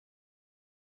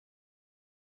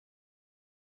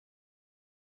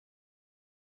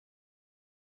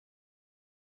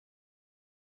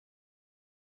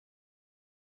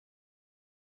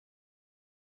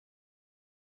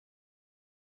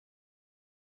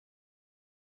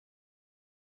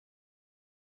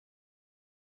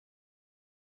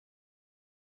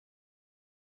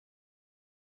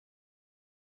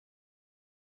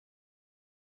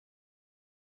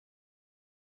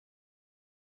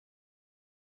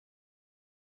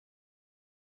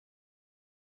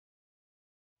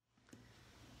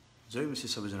जय मसी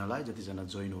सबैजनालाई जतिजना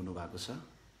जोइन हुनु भएको छ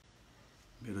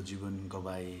मेरो जीवन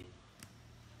गवाई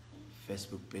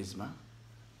फेसबुक पेजमा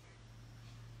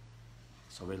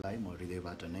सबैलाई म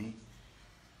हृदयबाट नै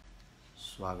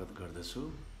स्वागत गर्दछु।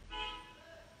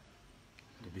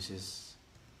 विशेष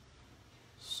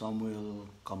समुएल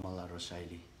कमला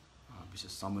रसाइली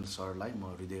विशेष समुएल सरलाई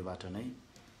म हृदयबाट नै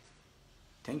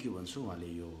थ्यांक यू भन्छु। उहाँले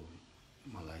यो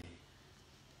मलाई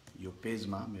यो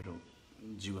पेजमा मेरो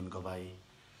जीवन गवाई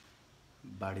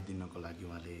बाँडिदिनको लागि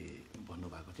उहाँले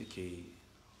भन्नुभएको थियो केही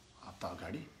हप्ता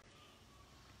अगाडि,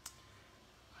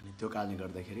 अनि त्यो कारणले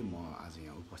गर्दाखेरि म आज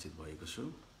यहाँ उपस्थित भएको छु।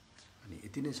 अनि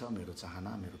यति नै छ मेरो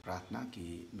चाहना, मेरो प्रार्थना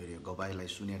कि मेरो गवाईलाई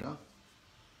सुनेर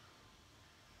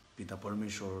पिता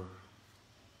परमेश्वर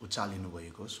उचालिनु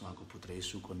भएको होस् उहाँको पुत्र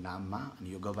येशूको नाममा। अनि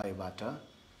यो गवाईबाट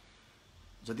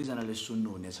जतिजनाले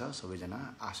सुन्नुहुनेछ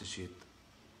सबैजना आशिषित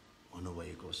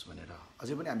हुनुभएको होस् भनेर।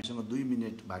 अझै पनि हामीसँग 2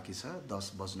 मिनेट बाँकी छ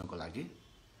 10 बज्नको लागि।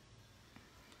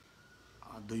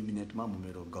 2 मिनेटमा म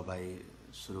मेरो गवाई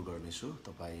सुरु गर्नेछु।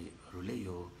 तपाईहरूले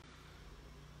यो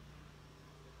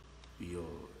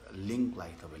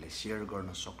लिङ्कलाई तपाईले सेयर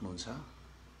गर्न सक्नुहुन्छ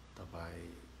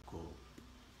तपाईको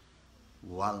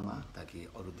वालमा,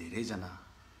 ताकि अरू धेरैजना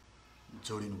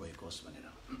जोडिनु भएको होस् भनेर।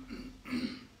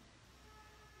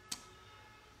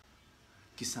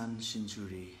 किसान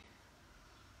सिन्चुरी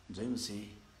जय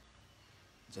मसी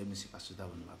पासुदा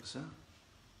भन्नुभएको छ।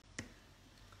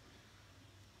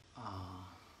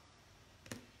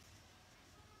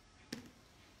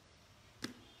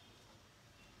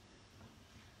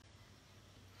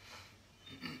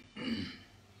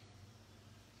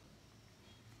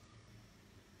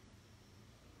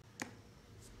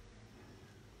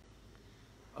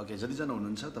 ओके, जतिजना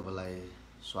हुनुहुन्छ तपाईलाई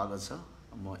स्वागत छ।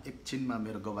 म एकछिनमा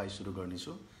मेरो गवाई सुरु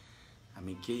गर्नेछु।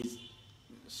 हामी केही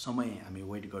समय हामी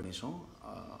वेट गर्नेछौँ,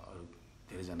 अरू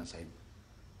धेरैजना सायद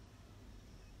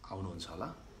आउनुहुन्छ होला।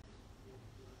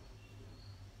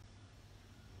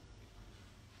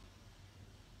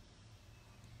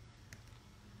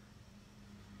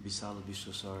 विशाल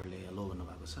विश्व सरले हेलो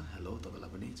भन्नुभएको छ। हेलो तपाईलाई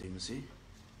पनि जय मसी,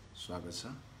 स्वागत छ।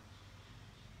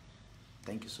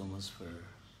 Thank you so much for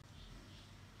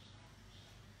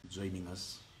joining अस।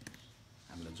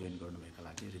 हामीलाई जोइन गर्नुभएका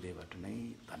लागि हृदयबाट नै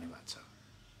धन्यवाद छ।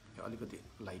 अलिकति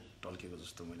लाइट टल्केको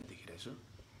जस्तो मैले देखिरहेको छु।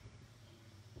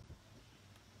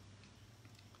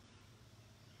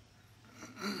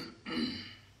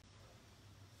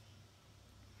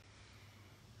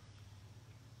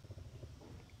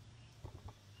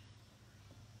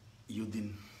 यो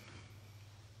दिन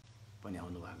पनि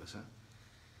आउनु भएको छ।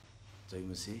 जय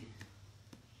मसी,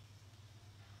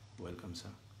 वेलकम छ।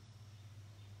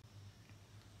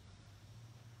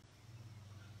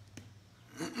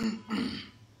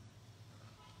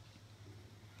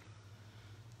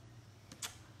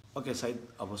 ओके,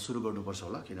 सायद अब सुरु गर्नुपर्छ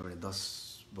होला किनभने 10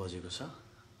 बजेको छ।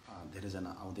 धेरैजना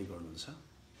आउँदै गर्नुहुन्छ।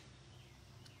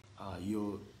 यो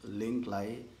लिङ्कलाई,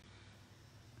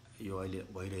 यो अहिले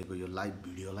भइरहेको यो लाइभ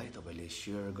भिडियोलाई तपाईले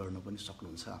सेयर गर्न पनि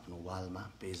सक्नुहुन्छ आफ्नो वालमा,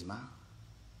 पेजमा,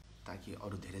 ताकि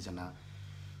अरू धेरैजना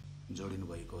जोडिनु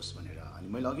भएको होस् भनेर। अनि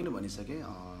मैले अघि नै भनिसकेँ,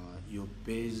 यो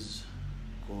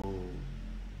पेजको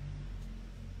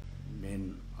मेन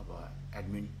अब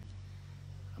एडमिन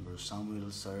हाम्रो समुएल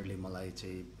सरले मलाई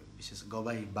चाहिँ विशेष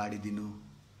गवाई बाँडिदिनु,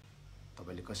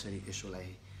 तपाईले कसरी येशूलाई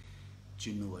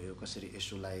चिन्नुभयो, कसरी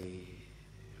येशूलाई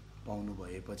पाउनु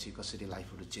भएपछि कसरी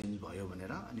लाइफहरू चेन्ज भयो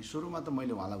भनेर। अनि सुरुमा त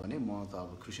मैले उहाँलाई भने म त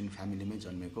अब क्रिस्चियन फ्यामिलीमै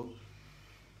जन्मेको,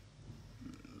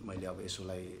 मैले अब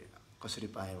येशूलाई कसरी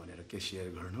पाएँ भनेर के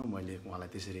सेयर गर्नु, मैले उहाँलाई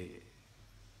त्यसरी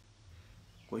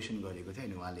क्वेसन गरेको थिएँ।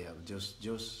 अनि उहाँले अब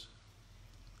जोस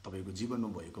तपाईको जीवनमा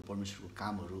भएको परमेश्वरको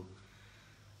कामहरूलाई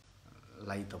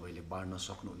तपाईले बाँड्न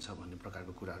सक्नुहुन्छ भन्ने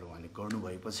प्रकारको कुराहरू उहाँले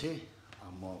गर्नुभएपछि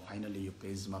म फाइनली यो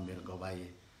पेजमा मेरो गवाई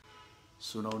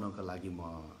सुनाउनको लागि म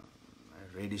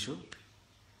रेडी छु।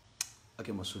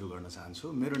 ओके, म सुरु गर्न चाहन्छु।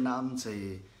 मेरो नाम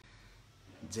चाहिँ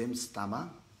जेम्स तामाङ।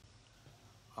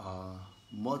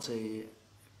 म चाहिँ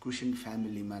क्रिस्चियन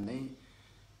फ्यामिलीमा नै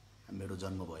मेरो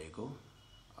जन्म भएको।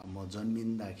 म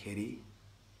जन्मिँदाखेरि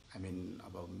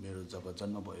अब मेरो जब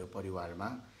जन्म भयो परिवारमा,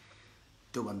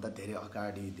 त्योभन्दा धेरै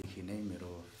अगाडिदेखि नै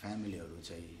मेरो फ्यामिलीहरू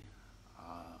चाहिँ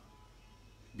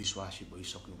विश्वासी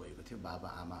भइसक्नु भएको थियो। बाबा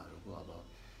आमाहरूको अब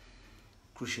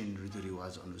क्रिस्चियन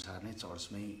रीतिरिवाज अनुसार नै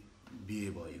चर्चमै बिहे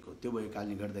भएको। त्यो भएको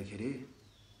कारणले गर्दाखेरि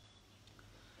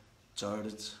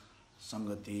चर्च,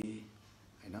 सङ्गति,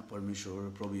 हैन, परमेश्वर,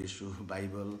 प्रभु येशू,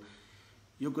 बाइबल,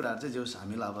 यो कुराहरू चाहिँ जस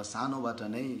हामीलाई अब सानोबाट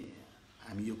नै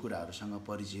हामी यो कुराहरूसँग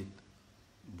परिचित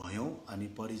भयौँ अनि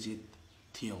परिचित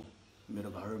थियौँ।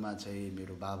 मेरो घरमा चाहिँ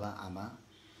मेरो बाबा आमा,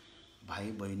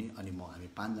 भाइ बहिनी अनि म, हामी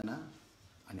 5 जना।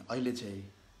 अनि अहिले चाहिँ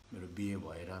मेरो बिहे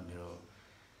भएर मेरो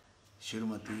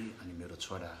श्रीमती अनि मेरो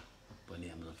छोरा पनि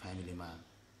हाम्रो फ्यामिलीमा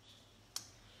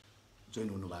जोइन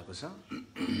हुनुभएको छ।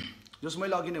 जस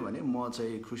मैले अघि नै भने म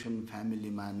चाहिँ क्रिस्चियन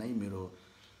फ्यामिलीमा नै मेरो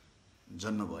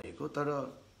जन्म भएको, तर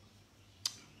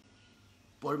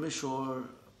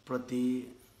परमेश्वरप्रति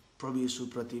प्रभु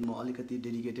येशूप्रति म अलिकति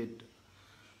डेडिकेटेड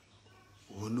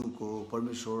हुनुको,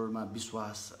 परमेश्वरमा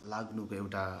विश्वास लाग्नुको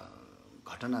एउटा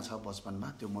घटना छ बचपनमा,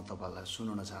 त्यो म तपाईँलाई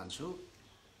सुनाउन चाहन्छु।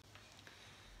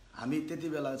 हामी त्यति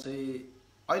बेला चाहिँ,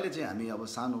 अहिले चाहिँ हामी अब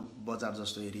सानो बजार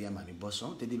जस्तो एरियामा हामी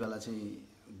बस्छौँ, त्यति बेला चाहिँ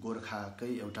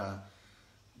गोर्खाकै एउटा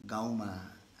गाउँमा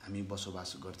हामी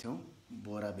बसोबास गर्थ्यौँ,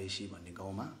 बोराबेसी भन्ने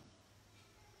गाउँमा।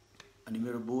 अनि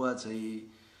मेरो बुवा चाहिँ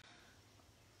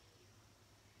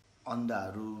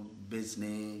अन्डाहरू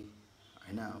बेच्ने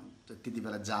हैन, त्यति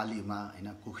बेला जालीमा हैन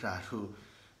कुखुराहरू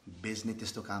बेच्ने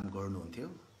त्यस्तो काम गर्नुहुन्थ्यो।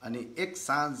 अनि एक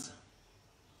साँझ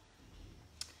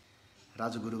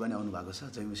राजु गुरुबा नै आउनु भएको छ,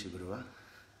 जयमसी गुरुबा।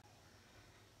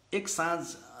 एक साँझ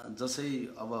जसै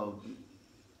अब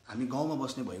हामी गाउँमा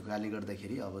बस्ने भएको कारणले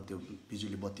गर्दाखेरि अब त्यो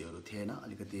बिजुली बत्तीहरू थिएन,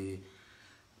 अलिकति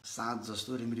साँझ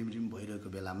जस्तो रिमरिम भइरहेको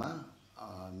बेलामा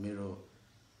मेरो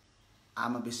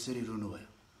आमा बेसरी रुनुभयो।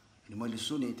 अनि मैले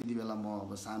सुने, त्यति बेला म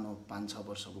अब सानो 5-6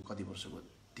 वर्षको कति वर्षको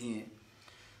थिएँ,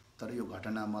 तर यो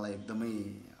घटना मलाई एकदमै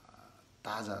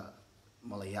ताजा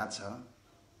मलाई याद छ।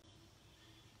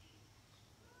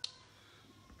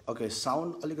 ओके,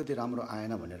 साउन्ड अलिकति राम्रो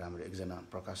आएन भनेर हाम्रो एकजना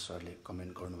प्रकाश सरले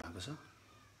कमेन्ट गर्नुभएको छ।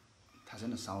 थाहा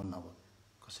छैन साउन्ड अब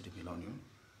कसरी मिलाउने हो।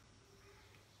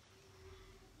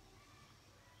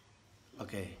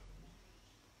 ओके,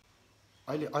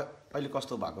 अहिले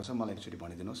कस्तो भएको छ मलाई एकचोटि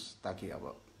भनिदिनुहोस्, ताकि अब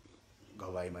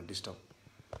गवाईमा डिस्टर्ब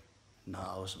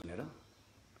नआओस् भनेर।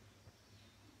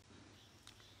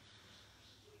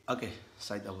 ओके,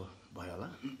 सायद अब भयो होला।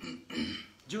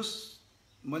 जुस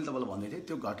मैले तपाईँलाई भन्दै थिएँ,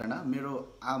 त्यो घटना मेरो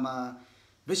आमा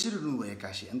बेसरी रुनुभयो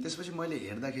एक्कासी। अनि त्यसपछि मैले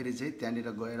हेर्दाखेरि चाहिँ त्यहाँनिर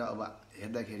गएर अब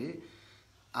हेर्दाखेरि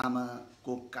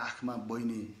आमाको काखमा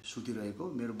बहिनी सुतिरहेको,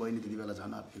 मेरो बहिनी त्यति बेला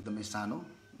झन् एकदमै सानो,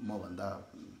 मभन्दा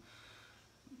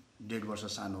 1.5 वर्ष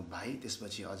सानो भाइ,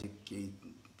 त्यसपछि अझै केही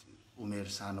उमेर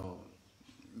सानो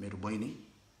मेरो बहिनी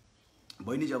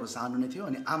चाहिँ अब सानो नै थियो।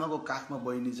 अनि आमाको काखमा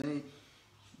बहिनी चाहिँ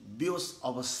बेहोस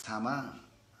अवस्थामा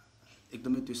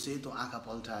एकदमै त्यो सेतो आँखा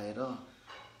पल्टाएर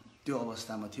त्यो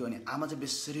अवस्थामा थियो। अनि आमा चाहिँ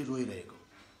बेसरी रोइरहेको।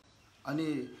 अनि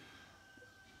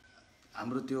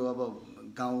हाम्रो त्यो अब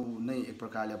गाउँ नै एक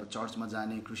प्रकारले अब चर्चमा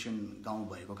जाने क्रिस्चियन गाउँ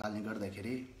भएको कारणले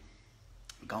गर्दाखेरि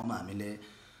गाउँमा हामीले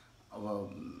अब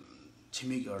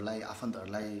छिमेकीहरूलाई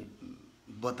आफन्तहरूलाई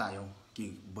बतायौँ कि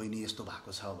बहिनी यस्तो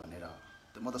भएको छ भनेर।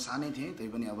 म त सानै थिएँ, त्यही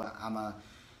पनि अब आमा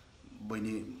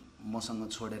बहिनी मसँग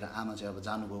छोडेर आमा चाहिँ अब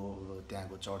जानुभयो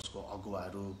त्यहाँको चर्चको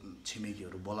अगुवाहरू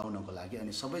छिमेकीहरू बोलाउनको लागि।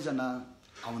 अनि सबैजना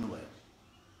आउनुभयो।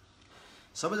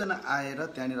 सबैजना आएर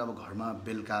त्यहाँनिर अब घरमा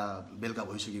बेलुका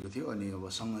भइसकेको थियो। अनि अब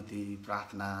सङ्गति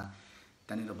प्रार्थना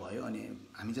त्यहाँनिर भयो। अनि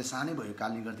हामी चाहिँ सानै भयो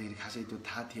कारणले गर्दाखेरि खासै त्यो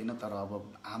थाहा थिएन, तर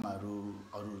अब आमाहरू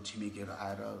अरू छिमेकीहरू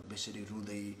आएर बेसरी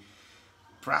रुँदै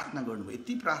प्रार्थना गर्नुभयो।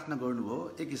 यति प्रार्थना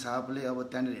गर्नुभयो एक हिसाबले अब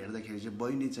त्यहाँनिर हेर्दाखेरि चाहिँ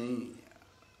बहिनी चाहिँ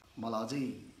मलाई अझै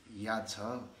याद छ,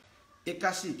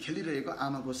 एक्कासी खेलिरहेको,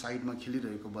 आमाको साइडमा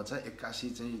खेलिरहेको बच्चा एक्कासी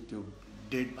चाहिँ त्यो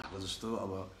डेड भएको जस्तो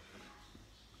अब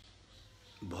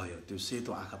भयो, त्यो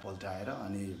सेतो आँखा पल्टाएर।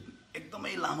 अनि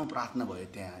एकदमै लामो प्रार्थना भयो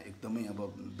त्यहाँ, एकदमै अब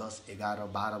 10, 11,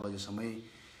 12 बजेसम्म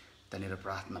त्यहाँनिर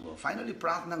प्रार्थना भयो। फाइनली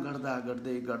प्रार्थना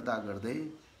गर्दै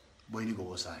बहिनीको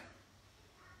होस आयो।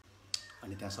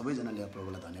 अनि त्यहाँ सबैजनाले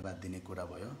प्रभुलाई धन्यवाद दिने कुरा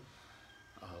भयो।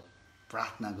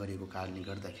 प्रार्थना गरेको कारणले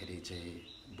गर्दाखेरि चाहिँ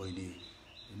बहिनी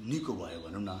निको भयो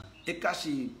भनौँ न।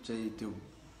 एक्कासी चाहिँ त्यो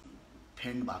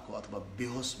फेन्ट भएको अथवा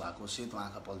बेहोस भएको, सेतो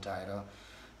आँखा पल्टाएर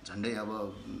झन्डै अब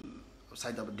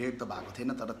सायद अब डेढ त भएको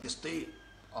थिएन, तर त्यस्तै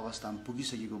अवस्थामा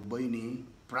पुगिसकेको बहिनी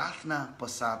प्रार्थना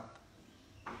पश्चात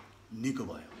निको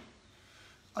भयो।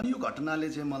 अनि यो घटनाले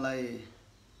चाहिँ मलाई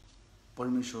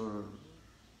परमेश्वर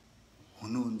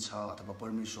हुनुहुन्छ अथवा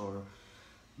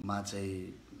परमेश्वरमा चाहिँ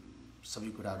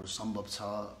सबै कुराहरू सम्भव छ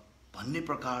भन्ने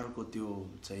प्रकारको त्यो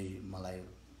चाहिँ मलाई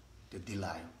त्यो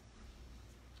दिलायो।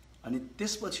 अनि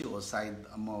त्यसपछि हो सायद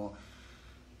म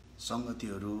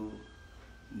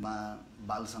सङ्गतिहरूमा,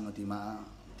 बाल सङ्गतिमा,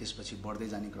 त्यसपछि बढ्दै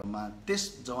जाने क्रममा त्यस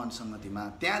जवान सङ्गतिमा,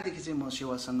 त्यहाँदेखि चाहिँ म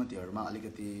सेवा सङ्गतिहरूमा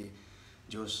अलिकति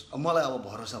जोस् मलाई अब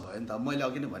भरोसा भयो नि त। मैले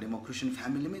अघि नै भने म क्रिस्चियन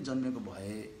फ्यामिलीमै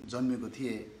जन्मेको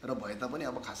थिएँ र भए तापनि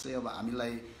अब खासै अब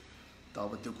हामीलाई त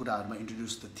अब त्यो कुराहरूमा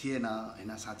इन्ट्रोड्युस त थिएन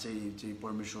हैन। साँच्चै चाहिँ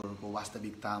परमेश्वरको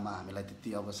वास्तविकतामा हामीलाई त्यति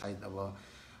अब सायद अब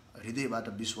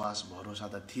हृदयबाट विश्वास भरोसा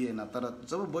त थिएन। तर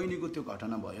जब बहिनीको त्यो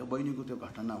घटना भयो, बहिनीको त्यो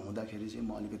घटना हुँदाखेरि चाहिँ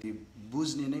म अलिकति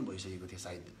बुझ्ने नै भइसकेको थिएँ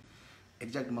सायद।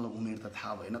 एक्ज्याक्ट मलाई उमेर त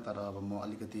थाहा भएन, तर अब म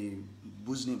अलिकति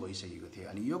बुझ्ने भइसकेको थिएँ।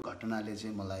 अनि यो घटनाले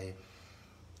चाहिँ मलाई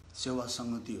सेवा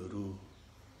सङ्गतिहरू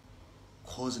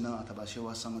खोज्न अथवा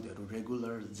सेवा सङ्गतिहरू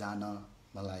रेगुलर जान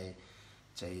मलाई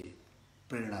चाहिँ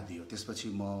प्रेरणा दियो। त्यसपछि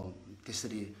म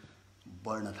त्यसरी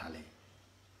बढ्न थालेँ।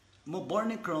 म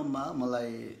बढ्ने क्रममा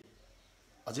मलाई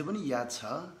अझै पनि याद छ,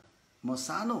 म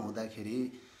सानो हुँदाखेरि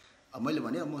मैले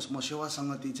भने म सेवा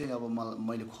सङ्गति चाहिँ अब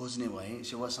मैले खोज्ने भएँ,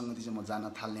 सेवा सङ्गति चाहिँ म जान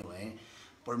थाल्ने भएँ।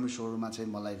 परमेश्वरमा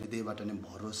चाहिँ मलाई हृदयबाट नै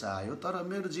भरोसा आयो। तर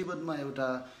मेरो जीवनमा एउटा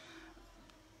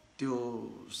त्यो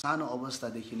सानो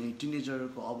अवस्थादेखि नै,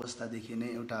 टिनेजरको अवस्थादेखि नै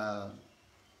एउटा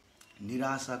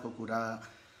निराशाको कुरा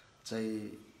चाहिँ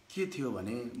के थियो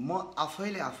भने म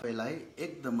आफैलाई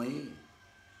एकदमै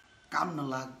काम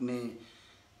नलाग्ने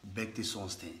व्यक्ति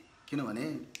सोच्थेँ। किनभने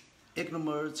एक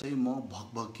नम्बर चाहिँ म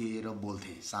भकभकिएर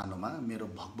बोल्थेँ। सानोमा मेरो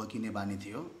भकभकिने बानी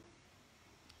थियो।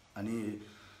 अनि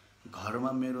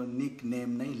घरमा मेरो निक नेम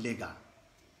नै लेगा।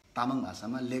 तामाङ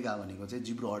भाषामा लेगा भनेको चाहिँ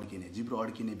जिब्रो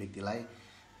अड्किने व्यक्तिलाई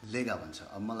लेगा भन्छ।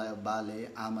 अब मलाई बाले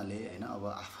आमाले होइन, अब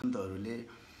आफन्तहरूले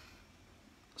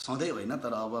सधैँ होइन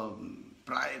तर अब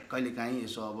प्राय कहिलेकाहीँ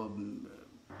यसो अब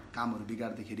कामहरू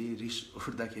बिगार्दाखेरि, रिस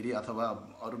उठ्दाखेरि अथवा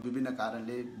अरू विभिन्न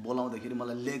कारणले बोलाउँदाखेरि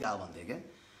मलाई लेगा भन्थे क्या।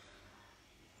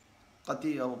 कति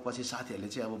अब पछि साथीहरूले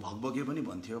चाहिँ अब भकभके पनि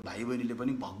भन्थ्यो, भाइ बहिनीले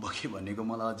पनि भकभके भनेको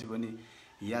मलाई अझै पनि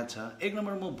याद छ। एक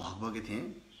नम्बर म भकभके थिएँ,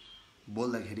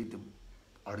 बोल्दाखेरि त्यो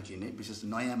अड्किने, विशेष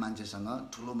नयाँ मान्छेसँग,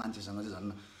 ठुलो मान्छेसँग चाहिँ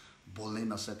झन् बोल्नै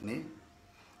नसक्ने।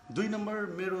 2 नम्बर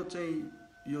मेरो चाहिँ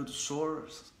यो स्वर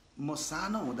म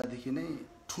सानो हुँदादेखि नै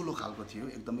ठुलो खालको थियो,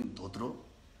 एकदमै धोत्रो।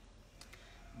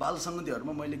 बाल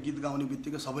सङ्गतिहरूमा मैले गीत गाउने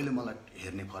बित्तिकै सबैले मलाई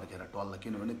हेर्ने फर्केर टल्ल,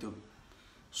 किनभने त्यो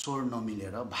स्वर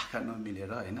नमिलेर, भाका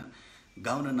नमिलेर होइन,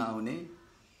 गाउन नआउने,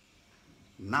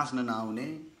 नाच्न नआउने,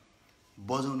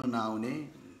 बजाउन नआउने,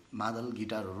 मादल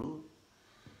गिटारहरू।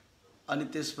 अनि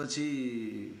त्यसपछि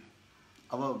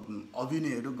अब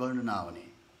अभिनयहरू गर्न नआउने।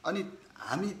 अनि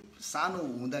हामी सानो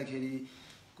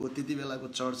हुँदाखेरिको त्यति बेलाको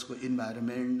चर्चको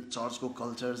इन्भाइरोमेन्ट, चर्चको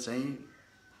कल्चर चाहिँ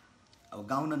अब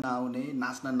गाउन नआउने,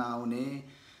 नाच्न नआउने,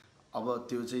 अब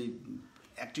त्यो चाहिँ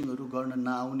एक्टिङहरू गर्न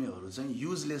नआउनेहरू चाहिँ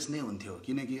युजलेस नै हुन्थ्यो।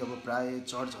 किनकि अब प्राय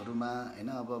चर्चहरूमा होइन,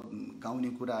 अब गाउने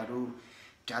कुराहरू,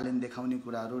 ट्यालेन्ट देखाउने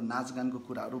कुराहरू, नाचगानको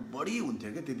कुराहरू बढी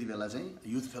हुन्थ्यो क्या त्यति बेला चाहिँ।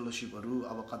 युथ फेलोसिपहरू,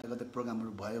 अब कतै कतै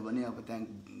प्रोग्रामहरू भयो भने अब त्यहाँ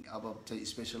अब चाहिँ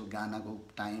स्पेसल गानाको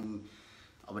टाइम,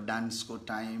 अब डान्सको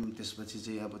टाइम, त्यसपछि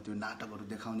चाहिँ अब त्यो नाटकहरू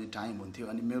देखाउने टाइम हुन्थ्यो।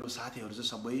 अनि मेरो साथीहरू चाहिँ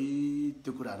सबै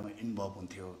त्यो कुराहरूमा इन्भल्भ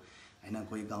हुन्थ्यो होइन।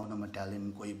 कोही गाउनमा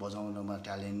ट्यालेन्ट, कोही बजाउनमा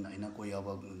ट्यालेन्ट होइन, कोही अब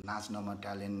नाच्नमा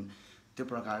ट्यालेन्ट, त्यो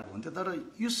प्रकारको हुन्थ्यो। तर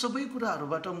यो सबै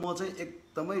कुराहरूबाट म चाहिँ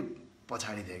एकदमै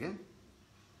पछाडि थिएँ क्या।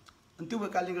 अनि त्यो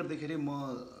कारणले गर्दाखेरि म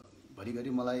घरिघरि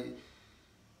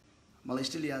मलाई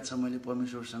स्टिल याद छ, मैले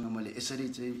परमेश्वरसँग मैले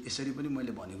यसरी पनि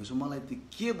मैले भनेको छु, मलाई त्यो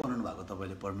के बनाउनु भएको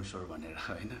तपाईँले परमेश्वर भनेर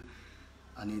होइन।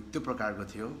 अनि त्यो प्रकारको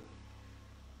थियो।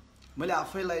 मैले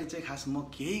आफैलाई चाहिँ खास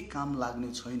म केही काम लाग्ने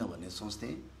छैन भन्ने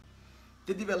सोच्थेँ।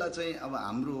 त्यति बेला चाहिँ अब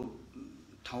हाम्रो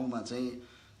ठाउँमा चाहिँ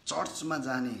चर्चमा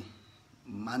जाने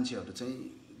मान्छेहरू चाहिँ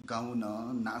गाउन,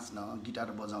 नाच्न,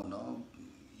 गिटार बजाउन,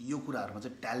 यो कुराहरूमा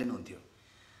चाहिँ ट्यालेन्ट हुन्थ्यो।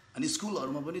 अनि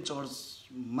स्कुलहरूमा पनि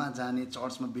चर्चमा जाने,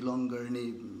 चर्चमा बिलोङ गर्ने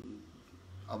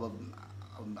अब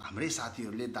हाम्रै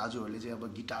साथीहरूले, दाजुहरूले चाहिँ अब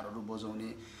गिटारहरू बजाउने,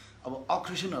 अब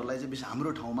अक्रिस्चियनहरूलाई चाहिँ बेसी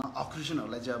हाम्रो ठाउँमा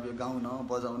अक्रिस्चियनहरूलाई चाहिँ अब यो गाउन,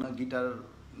 बजाउन, गिटार,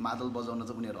 मादल बजाउन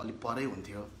चाहिँ उनीहरू अलिक परै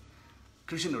हुन्थ्यो।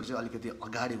 क्रिस्चियनहरू चाहिँ अलिकति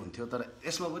अगाडि हुन्थ्यो। तर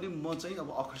यसमा पनि म चाहिँ अब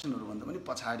अक्रिस्चियनहरूभन्दा पनि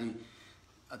पछाडि,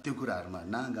 त्यो कुराहरूमा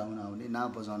न गाउन आउने, न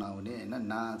बजाउन आउने होइन,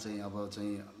 न चाहिँ अब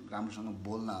चाहिँ राम्रोसँग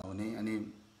बोल्न आउने। अनि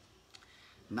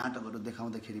नाटकहरू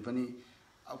देखाउँदाखेरि पनि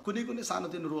अब कुनै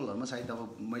सानोतिनो रोलहरूमा सायद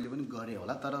अब मैले पनि गरेँ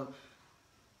होला। तर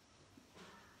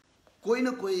कोही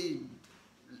न कोही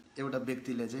एउटा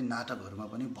व्यक्तिले चाहिँ नाटकहरूमा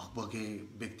पनि भकभके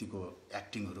व्यक्तिको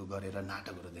एक्टिङहरू गरेर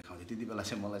नाटकहरू देखाउँथ्यो। त्यति बेला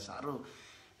चाहिँ मलाई साह्रो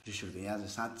रिस उठ्थ्यो। यहाँ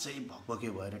चाहिँ साँच्चै भकभके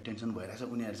भएर टेन्सन भइरहेछ,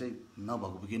 उनीहरू चाहिँ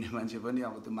नभकभकिने मान्छे पनि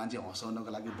अब त्यो मान्छे हँसाउनको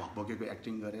लागि भकभकेको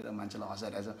एक्टिङ गरेर मान्छेलाई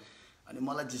हँसाइरहेछ। अनि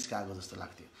मलाई जिस्काएको जस्तो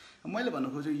लाग्थ्यो। मैले भन्नु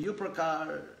खोजेँ यो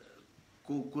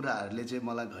प्रकारको कुराहरूले चाहिँ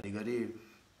मलाई घरिघरि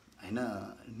होइन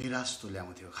निराश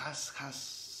तुल्याउँथ्यो।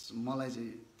 खास मलाई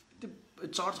चाहिँ त्यो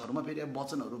चर्चहरूमा फेरि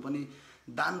वचनहरू पनि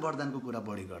दान वरदानको कुरा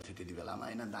बढी गर्थ्यो त्यति बेलामा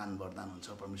होइन। दान वरदान हुन्छ,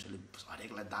 परमेश्वरले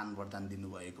हरेकलाई दान वरदान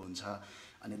दिनुभएको हुन्छ।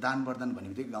 अनि दान वरदान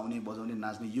भनेको चाहिँ गाउने, बजाउने,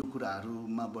 नाच्ने, यो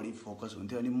कुराहरूमा बढी फोकस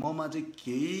हुन्थ्यो। अनि ममा चाहिँ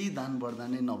केही दान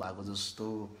वरदानै नभएको जस्तो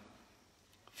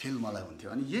फिल मलाई हुन्थ्यो।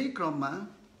 अनि यही क्रममा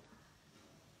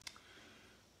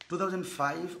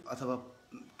 2005 अथवा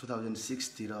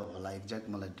 2006 तिर होला, एक्ज्याक्ट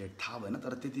मलाई डेट थाहा भएन,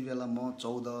 तर त्यति बेला म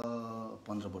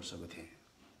 14-15 वर्षको थिएँ।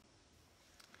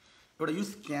 एउटा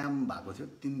युथ क्याम्प भएको थियो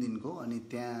 3 दिनको। अनि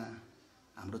त्यहाँ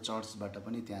हाम्रो चर्चबाट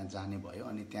पनि त्यहाँ जाने भयो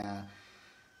अनि त्यहाँ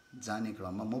जाने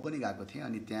क्रममा म पनि गएको थिएँ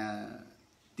अनि त्यहाँ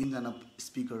 3 जना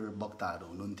स्पिकर वक्ताहरू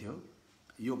हुनुहुन्थ्यो।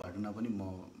 यो घटना पनि म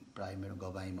प्राय मेरो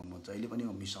गवाईमा म जहिले पनि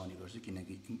मिसाउने गर्छु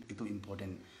किनकि एकदम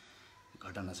इम्पोर्टेन्ट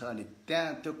घटना छ। अनि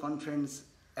त्यहाँ त्यो कन्फरेन्स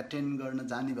एटेन्ड गर्न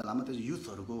जाने बेलामा त्यो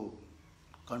युथहरूको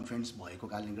कन्फरेन्स भएको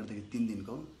कारणले गर्दाखेरि 3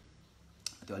 दिनको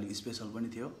त्यो अलिक स्पेसल पनि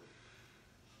थियो।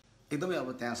 एकदमै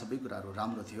अब त्यहाँ सबै कुराहरू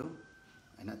राम्रो थियो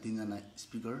हैन। 3 जना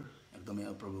स्पिकर एकदमै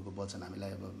प्रभुको वचन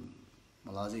हामीलाई अब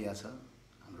मलाई अझै याद छ।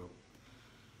 हाम्रो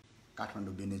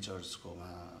काठमाडौँ बिने चर्चको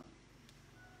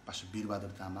पास्टर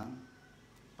वीरबहादुर तामाङ,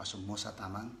 पास्टर मोसा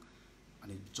तामाङ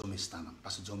अनि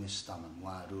पास्टर जोमेश तामाङ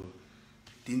उहाँहरू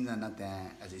 3 जना त्यहाँ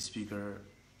एज ए स्पिकर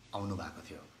आउनु भएको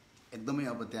थियो। एकदमै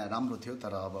अब त्यहाँ राम्रो थियो।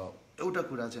 तर अब एउटा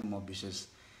कुरा चाहिँ म विशेष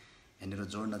यहाँनिर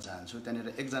जोड्न चाहन्छु। त्यहाँनिर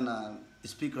एकजना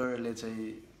स्पिकरले चाहिँ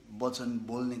वचन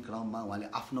बोल्ने क्रममा उहाँले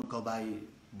आफ्नो गवाई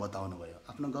बताउनु भयो।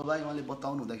 आफ्नो गवाई उहाँले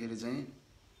बताउनु हुँदाखेरि चाहिँ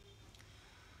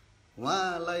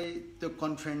उहाँलाई त्यो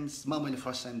कन्फरेन्समा मैले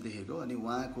फर्स्ट टाइम देखेको। अनि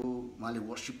उहाँले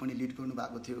वर्शिप पनि लिड गर्नु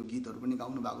भएको थियो, गीतहरू पनि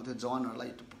गाउनु भएको थियो। जवानहरूलाई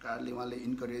त्यो प्रकारले उहाँले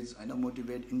इन्करेज हैन,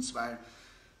 मोटिभेट, इन्स्पायर,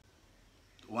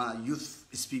 उहाँ युथ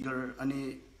स्पिकर। अनि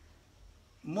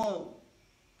म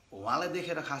उहाँलाई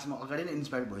देखेर खासमा अगाडि नै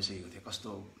इन्स्पायर भइसकेको थिएँ।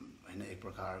 कस्तो हैन एक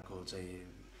प्रकारको चाहिँ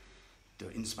त्यो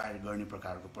इन्स्पायर गर्ने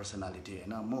प्रकारको पर्सनालिटी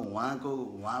हैन। म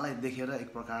उहाँलाई देखेर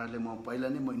एक प्रकारले म पहिला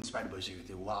नै म इन्स्पायर भइसकेको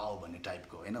थिएँ। वाउ भन्ने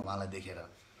टाइपको हैन। उहाँलाई देखेर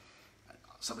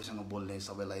सबैसँग बोल्ने,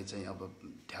 सबैलाई चाहिँ अब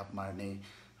ठ्याप मार्ने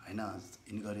हैन,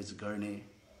 इन्करेज गर्ने।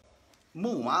 म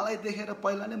उहाँलाई देखेर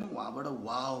पहिला नै म उहाँबाट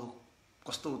वाउ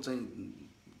कस्तो चाहिँ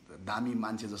दामी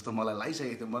मान्छे जस्तो मलाई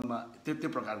लागिसकेको थियो मनमा। त्यो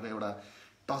प्रकारको एउटा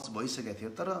टच भइसकेको थियो।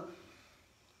 तर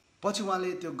पछि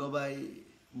उहाँले त्यो गवाई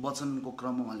वचनको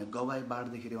क्रममा उहाँले गवाई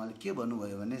बाँड्दाखेरि उहाँले के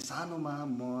भन्नुभयो भने सानोमा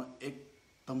म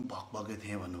एकदम भकभके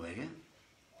थिएँ भन्नुभयो क्या।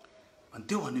 अनि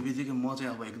त्यो भन्ने बित्तिकै म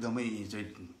चाहिँ अब एकदमै चाहिँ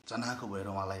चनाखो भएर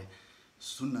उहाँलाई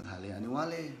सुन्न थालेँ। अनि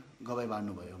उहाँले गवाई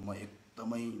बाँड्नुभयो, म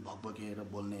एकदमै भकभकेर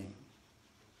बोल्ने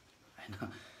हैन,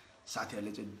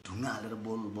 साथीहरूले चाहिँ ढुङ्गा हालेर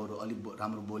बरु अलिक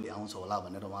राम्रो बोली आउँछ होला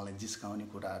भनेर उहाँलाई जिस्काउने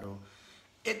कुराहरू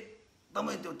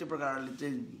एकदमै त्यो प्रकारले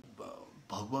चाहिँ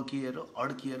भकभकिएर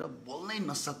अड्किएर बोल्नै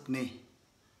नसक्ने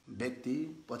व्यक्ति।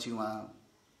 पछि उहाँ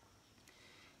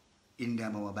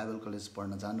इन्डियामा उहाँ बाइबल कलेज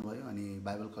पढ्न जानुभयो। अनि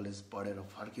बाइबल कलेज पढेर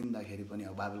फर्किँदाखेरि पनि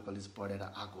अब बाइबल कलेज पढेर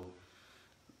आएको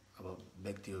अब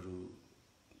व्यक्तिहरूको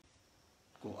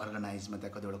अर्गनाइजमा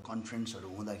त्यहाँ कतिवटा कन्फरेन्सहरू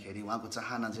हुँदाखेरि उहाँको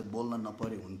चाहना चाहिँ बोल्न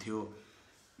नपरे हुन्थ्यो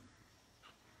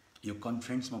यो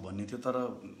कन्फरेन्समा भन्ने थियो। तर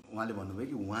उहाँले भन्नुभयो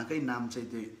कि उहाँकै नाम चाहिँ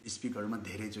त्यो स्पिकरमा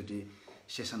धेरैचोटि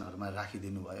सेसनहरूमा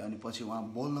राखिदिनु भयो। अनि पछि उहाँ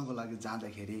बोल्नको लागि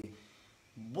जाँदाखेरि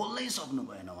बोल्नै सक्नु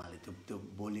भएन। उहाँले त्यो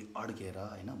बोली अड्केर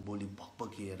हैन, बोली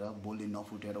भकभकिएर, बोली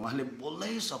नफुटेर उहाँले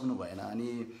बोल्नै सक्नु भएन। अनि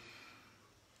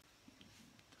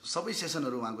सबै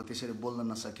सेसनहरू उहाँको त्यसरी बोल्न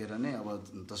नसकेर नै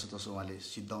अब जसो उहाँले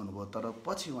सिद्धाउनु भयो। तर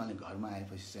पछि उहाँले घरमा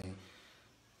आएपछि चाहिँ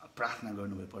प्रार्थना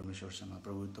गर्नुभयो परमेश्वरसँग,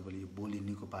 प्रभु तपाईँले यो बोली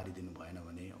निको पारिदिनु भएन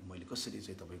भने मैले कसरी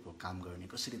चाहिँ तपाईँको काम गर्ने,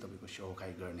 कसरी तपाईँको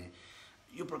सेवकाई गर्ने,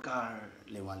 यो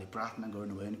प्रकारले उहाँले प्रार्थना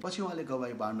गर्नुभयो। अनि पछि उहाँले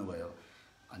गवाई बाँड्नुभयो।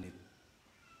 अनि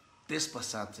त्यस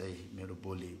पश्चात चाहिँ मेरो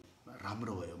बोली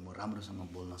राम्रो भयो, म राम्रोसँग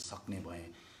बोल्न सक्ने भएँ,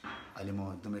 अहिले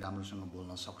म एकदमै राम्रोसँग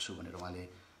बोल्न सक्छु भनेर उहाँले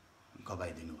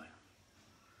गवाई दिनुभयो।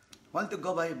 उहाँले त्यो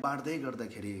गवाई बाँड्दै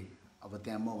गर्दाखेरि अब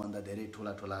त्यहाँ मभन्दा धेरै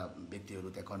ठुला व्यक्तिहरू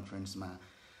त्यहाँ कन्फरेन्समा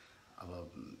अब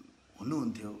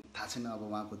हुनुहुन्थ्यो। थाहा छैन अब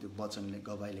उहाँको त्यो वचनले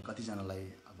गवाईले कतिजनालाई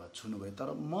अब छुनुभयो। तर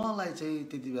मलाई चाहिँ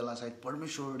त्यति बेला सायद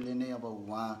परमेश्वरले नै अब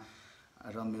उहाँ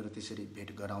र मेरो त्यसरी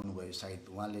भेट गराउनु भयो। सायद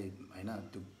उहाँले हैन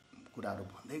त्यो कुराहरू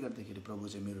भन्दै गर्दाखेरि प्रभु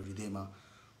चाहिँ मेरो हृदयमा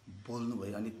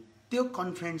बोल्नुभयो। अनि त्यो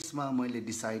कन्फरेन्समा मैले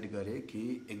डिसाइड गरेँ कि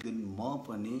एक दिन म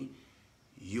पनि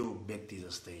यो व्यक्ति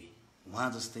जस्तै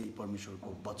उहाँ जस्तै परमेश्वरको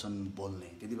वचन बोल्ने।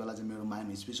 त्यति बेला चाहिँ मेरो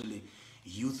माइन्ड स्पेसली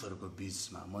युथहरूको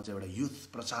बिचमा म चाहिँ एउटा युथ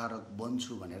प्रचारक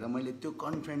बन्छु भनेर मैले त्यो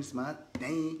कन्फरेन्समा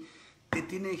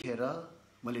त्यति नै खेर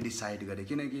मैले डिसाइड गरेँ।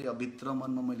 किनकि अब भित्र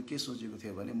मनमा मैले के सोचेको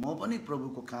थिएँ भने म पनि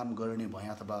प्रभुको काम गर्ने भएँ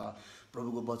अथवा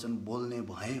प्रभुको वचन बोल्ने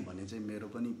भएँ भने चाहिँ मेरो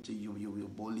पनि चाहिँ यो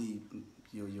बोली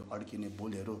यो अड्किने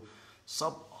बोलीहरू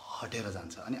सब हटेर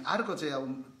जान्छ। अनि अर्को चाहिँ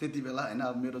अब त्यति बेला हैन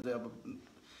अब मेरो चाहिँ अब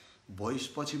भोइस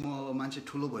पछि म मान्छे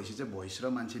ठुलो भएपछि चाहिँ भोइस र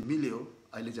मान्छे मिल्यो।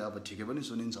 अहिले चाहिँ अब ठिकै पनि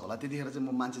सुनिन्छ होला। त्यतिखेर चाहिँ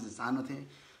म मान्छे चाहिँ सानो थिएँ,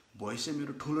 भोइस चाहिँ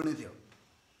मेरो ठुलो नै थियो।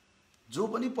 जो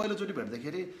पनि पहिलोचोटि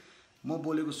भेट्दाखेरि म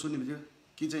बोलेको सुनेको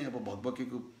कि चाहिँ अब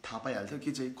भकभकेको थाहा पाइहाल्थ्यो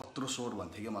कि चाहिँ कत्रो स्वर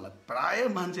भन्थ्यो क्या मलाई।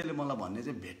 प्रायः मान्छेले मलाई भन्ने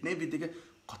चाहिँ भेट्नै बित्तिकै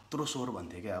कत्रो स्वर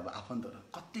भन्थ्यो क्या। अब आफन्तहरू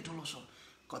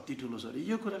कति ठुलो स्वर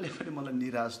यो कुराले पनि मलाई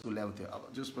निराश तुल्याउँथ्यो।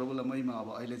 अब जस प्रभुलाई महिमा।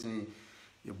 अब अहिले चाहिँ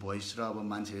यो भोइस र अब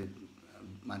मान्छे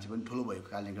पनि ठुलो भएको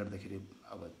कारणले गर्दाखेरि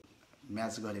अब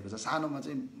म्याच गरेको छ। सानोमा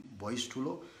चाहिँ भोइस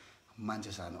ठुलो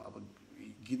मान्छे सानो। अब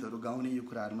गीतहरू गाउने यो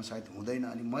कुराहरूमा सायद हुँदैन।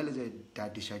 अनि मैले चाहिँ त्यहाँ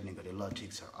डिसाइड नै गरेँ, ल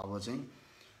ठिक छ अब चाहिँ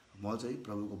म चाहिँ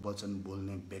प्रभुको वचन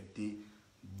बोल्ने व्यक्ति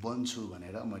बन्छु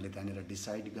भनेर मैले त्यहाँनिर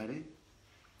डिसाइड गरेँ।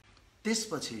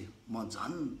 त्यसपछि म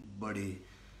झन् बढी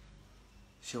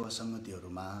सेवा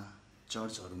सङ्गतिहरूमा,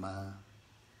 चर्चहरूमा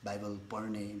बाइबल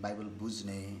पढ्ने, बाइबल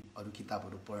बुझ्ने, अरू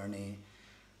किताबहरू पढ्ने,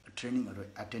 ट्रेनिङहरू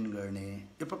एटेन्ड गर्ने,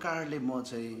 यो प्रकारले म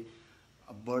चाहिँ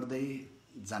बढ्दै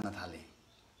जान थालेँ।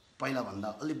 पहिलाभन्दा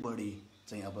अलिक बढी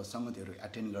चाहिँ अब सङ्गतिहरू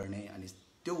एटेन्ड गर्ने। अनि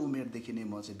त्यो उमेरदेखि नै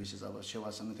म चाहिँ विशेष अब सेवा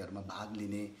सङ्गतिहरूमा भाग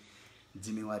लिने,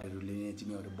 जिम्मेवारी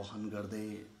वहन गर्दै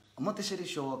म त्यसरी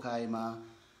सेवाकायमा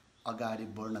अगाडि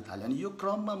बढ्न थालेँ। अनि यो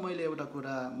क्रममा मैले एउटा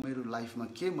कुरा मेरो लाइफमा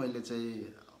के मैले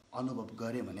चाहिँ अनुभव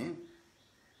गरेँ भने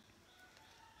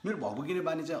मेरो भगभगिने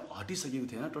बानी चाहिँ हटिसकेको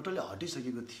थिएन, टोटल्ली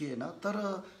हटिसकेको थिएन। तर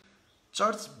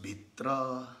चर्चभित्र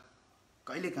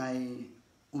कहिलेकाहीँ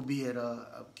उभिएर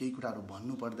केही कुराहरू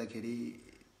भन्नु पर्दाखेरि,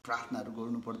 प्रार्थनाहरू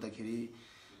गर्नु पर्दाखेरि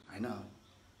हैन,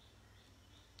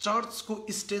 चर्चको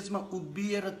स्टेजमा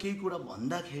उभिएर केही कुरा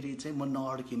भन्दाखेरि चाहिँ म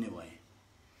नअड्किने भएँ।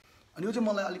 अनि यो चाहिँ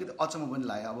मलाई अलिकति अचम्म पनि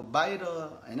लाग्यो। अब बाहिर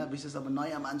हैन, विशेष अब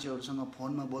नयाँ मान्छेहरूसँग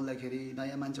फोनमा बोल्दाखेरि,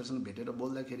 नयाँ मान्छेहरूसँग भेटेर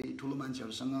बोल्दाखेरि, ठुलो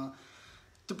मान्छेहरूसँग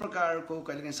त्यो प्रकारको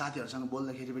कहिलेकाहीँ साथीहरूसँग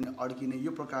बोल्दाखेरि पनि अड्किने,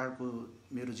 यो प्रकारको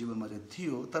मेरो जीवनमा चाहिँ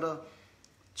थियो। तर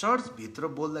चर्चभित्र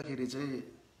बोल्दाखेरि चाहिँ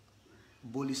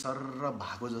बोली सरर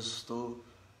भएको जस्तो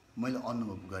मैले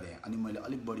अनुभव गरेँ। अनि मैले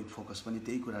अलिक बढी फोकस पनि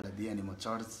त्यही कुरालाई दिएँ। अनि म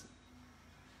चर्चभित्रको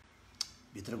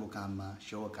काममा,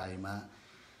 सेवाकायमा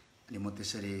अनि म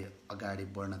त्यसरी अगाडि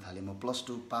बढ्न थालेँ। म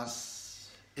 +2 पास,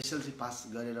 एसएलसी पास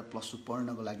गरेर +2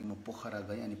 पढ्नको लागि म पोखरा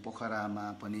गएँ। अनि पोखरामा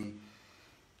पनि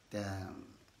त्यहाँ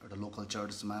एउटा लोकल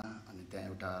चर्चमा अनि त्यहाँ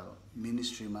एउटा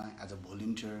मिनिस्ट्रीमा एज अ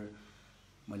भोलिन्टियर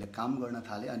मैले काम गर्न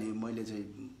थालेँ। अनि मैले चाहिँ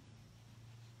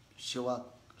सेवा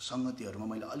सङ्गतिहरूमा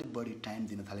मैले अलिक बढी टाइम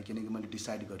दिन थालेँ, किनकि मैले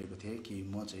डिसाइड गरेको थिएँ कि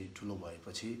म चाहिँ ठुलो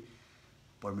भएपछि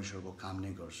परमेश्वरको काम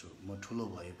नै गर्छु, म ठुलो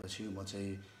भएपछि म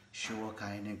चाहिँ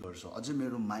सेवाकाय नै गर्छु। अझै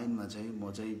मेरो माइन्डमा चाहिँ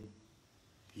म चाहिँ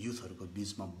युथहरूको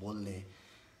बिचमा बोल्ने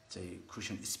चाहिँ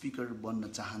क्रिस्चियन स्पिकर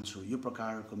बन्न चाहन्छु, यो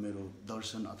प्रकारको मेरो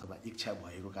दर्शन अथवा इच्छा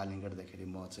भएको कारणले गर्दाखेरि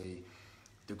म चाहिँ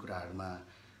त्यो कुराहरूमा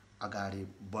अगाडि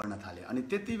बढ्न थालेँ। अनि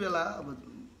त्यति बेला अब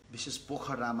विशेष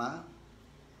पोखरामा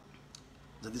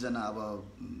जतिजना अब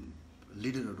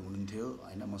लिडरहरू हुनुहुन्थ्यो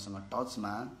हैन, मसँग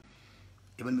टचमा,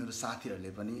 इभन मेरो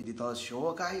साथीहरूले पनि यदि त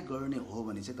सेवाकाय गर्ने हो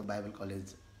भने चाहिँ त बाइबल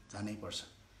कलेज जानै पर्छ,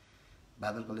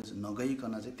 बाइबल कलेज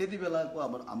नगइकन चाहिँ त्यति बेलाको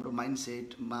अब हाम्रो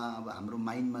माइन्डसेटमा अब हाम्रो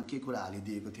माइन्डमा के कुरा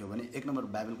हालिदिएको थियो भने 1 नम्बर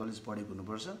बाइबल कलेज पढेको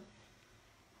हुनुपर्छ,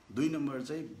 2 नम्बर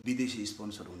चाहिँ विदेशी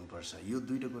स्पोन्सर हुनुपर्छ। यो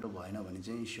दुईटा कुरा भएन भने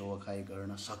चाहिँ सेवाकाय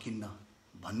गर्न सकिन्न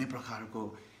भन्ने प्रकारको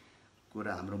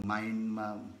कुरा हाम्रो माइन्डमा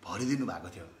भरिदिनु भएको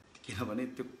थियो। किनभने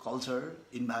त्यो कल्चर,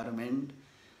 इन्भाइरोमेन्ट,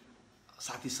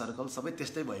 साथी सर्कल सबै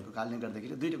त्यस्तै भएको कारणले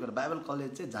गर्दाखेरि दुईटा कुरा, बाइबल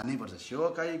कलेज चाहिँ जानै पर्छ,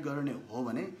 सेवाकाय गर्ने हो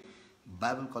भने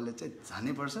बाइबल कलेज चाहिँ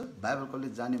जानै पर्छ। बाइबल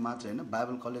कलेज जाने मात्र होइन,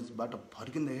 बाइबल कलेजबाट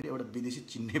फर्किँदाखेरि एउटा विदेशी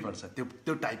चिन्नै पर्छ,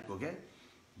 त्यो टाइपको क्या,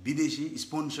 विदेशी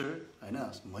स्पोन्सर हैन,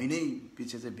 महिनै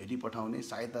पछि चाहिँ भेटी पठाउने,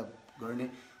 सहायता गर्ने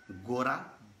गोरा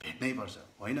भेट्नै पर्छ,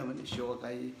 होइन भने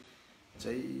सेवाकाय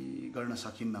चाहिँ गर्न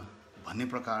सकिन्न भन्ने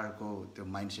प्रकारको त्यो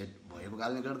माइन्डसेट भएको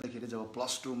कारणले गर्दाखेरि जब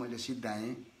 +2 मैले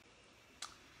सिद्धाएँ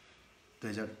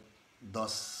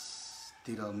 2010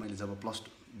 मैले जब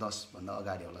 +10 भन्दा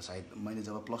अगाडि होला सायद, मैले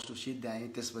जब +2 सिद्धाएँ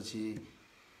त्यसपछि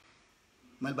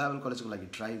मैले बाइबल कलेजको लागि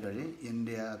ट्राई गरेँ।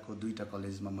 इन्डियाको 2टा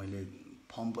कलेजमा मैले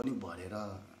फर्म पनि भरेर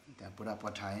त्यहाँ पुरा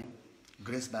पठाएँ।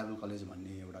 ग्रेस बाइबल कलेज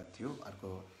भन्ने एउटा थियो, अर्को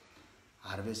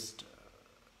हार्भेस्ट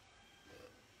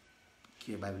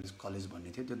के बाइबल कलेज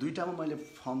भन्ने थियो, त्यो 2टामा मैले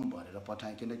फर्म भरेर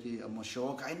पठाएँ। किनकि अब म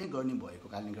सेवाकाय नै गर्ने भएको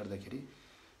कारणले गर्दाखेरि,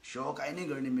 सेवाकाय नै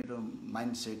गर्ने मेरो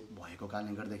माइन्डसेट भएको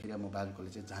कारणले गर्दाखेरि म बाइबल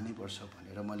कलेज चाहिँ जानै पर्छ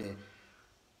भनेर मैले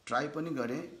ट्राई पनि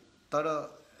गरेँ। तर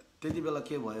त्यति बेला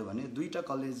के भयो भने 2टा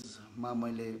कलेजमा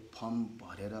मैले फर्म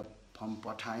भरेर फर्म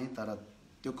पठाएँ, तर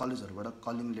त्यो कलेजहरूबाट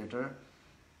कलिङ लेटर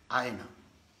आएन।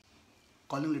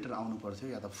 कलिङ लेटर आउनु पर्थ्यो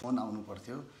या त फोन आउनु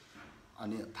पर्थ्यो।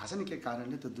 अनि थाहा छैन के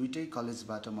कारणले त्यो 2टै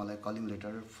कलेजबाट मलाई कलिङ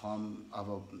लेटर, फर्म, अब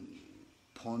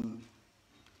फोन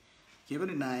के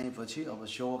पनि नआएपछि अब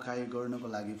सेवाकाय गर्नको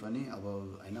लागि पनि अब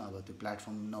हैन, अब त्यो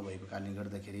प्लेटफर्म नभएको कारणले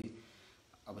गर्दाखेरि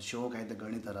अब सेवाकाय त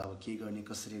गर्ने, तर अब के गर्ने,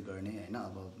 कसरी गर्ने हैन,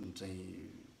 अब चाहिँ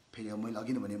फेरि मैले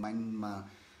अघि नै भने माइन्डमा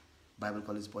बाइबल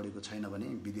कलेज पढेको छैन भने,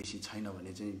 विदेशी छैन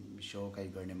भने चाहिँ सेवाकाय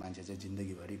गर्ने मान्छे चाहिँ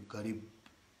जिन्दगीभरि गरिब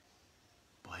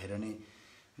भएर नै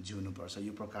जिउनुपर्छ,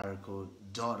 यो प्रकारको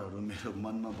डरहरू मेरो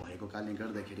मनमा भएको कारणले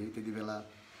गर्दाखेरि त्यति बेला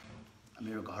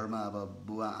मेरो घरमा अब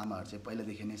बुवा आमाहरू चाहिँ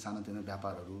पहिलादेखि नै सानोतिनो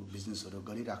व्यापारहरू, बिजनेसहरू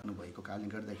गरिराख्नु भएको कारणले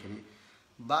गर्दाखेरि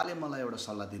बाले मलाई एउटा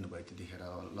सल्लाह दिनुभयो त्यतिखेर,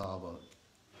 ल अब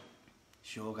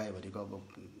सेवाकाई भनेको अब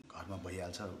घरमा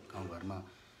भइहाल्छ, गाउँघरमा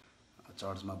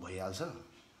चर्चमा भइहाल्छ,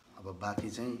 अब बाँकी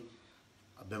चाहिँ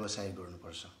व्यवसाय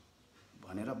गर्नुपर्छ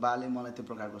भनेर बाले मलाई त्यो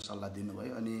प्रकारको सल्लाह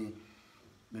दिनुभयो। अनि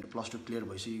मेरो +2 क्लियर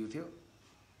भइसकेको थियो।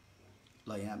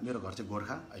 ल यहाँ मेरो घर चाहिँ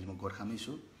गोर्खा, अहिले म गोर्खामै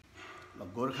छु। ल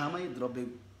गोर्खामै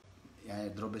यहाँ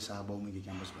द्रव्य शाह बहुमुखी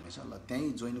क्याम्पस भन्ने छ, ल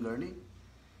त्यहीँ जोइन गर्ने।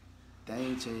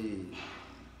 त्यहीँ चाहिँ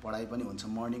पढाइ पनि हुन्छ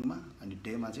मर्निङमा, अनि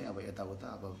डेमा चाहिँ अब यताउता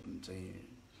अब चाहिँ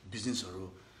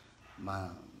बिजनेसहरूमा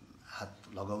हात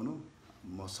लगाउनु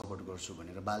म सपोर्ट गर्छु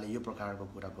भनेर बाले यो प्रकारको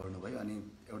कुरा गर्नुभयो। अनि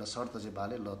एउटा शर्त चाहिँ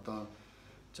बाले, ल त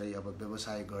चाहिँ अब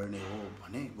व्यवसाय गर्ने हो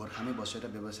भने, गोर्खामै बसेर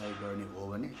व्यवसाय गर्ने हो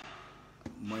भने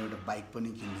म एउटा बाइक पनि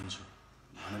किनिदिन्छु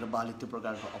भनेर बाले त्यो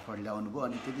प्रकारको अफर ल्याउनु भयो।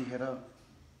 अनि त्यतिखेर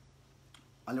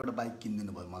अहिले एउटा बाइक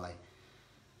किनिदिनु भयो मलाई,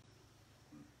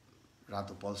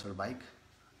 रातो पल्सर बाइक।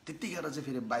 त्यतिखेर चाहिँ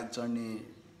फेरि बाइक चढ्ने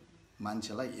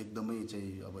मान्छेलाई एकदमै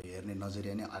चाहिँ अब हेर्ने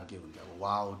नजरिया नै अर्कै हुन्थ्यो, अब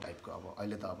वाउ टाइपको। अब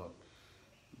अहिले त अब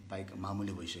बाइक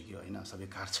मामुली भइसक्यो होइन, सबै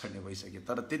कार चढ्ने भइसक्यो।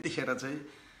 तर त्यतिखेर चाहिँ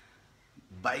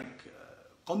बाइक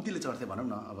कम्तीले चढ्थेँ भनौँ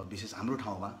न। अब विशेष हाम्रो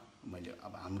ठाउँमा मैले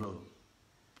अब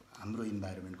हाम्रो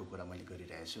इन्भाइरोमेन्टको कुरा मैले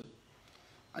गरिरहेको छु।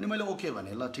 अनि मैले ओके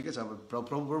भने, ल ठिकै छ, अब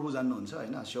प्रभु जान्नुहुन्छ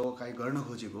होइन, सेवाकाई गर्न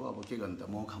खोजेको, अब के गर्नु त,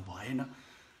 मौका भएन।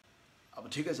 अब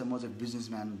ठिकै छ, म चाहिँ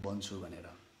बिजनेसम्यान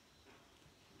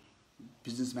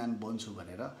बन्छु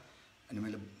भनेर अनि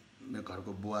मैले मेरो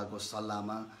घरको बुवाको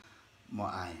सल्लाहमा म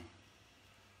आएँ।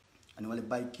 अनि मैले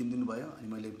बाइक किनिदिनु भयो। अनि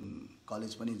मैले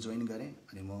कलेज पनि जोइन गरेँ।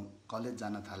 अनि म कलेज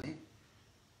जान थालेँ।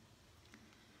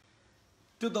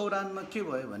 त्यो दौरानमा के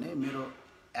भयो भने मेरो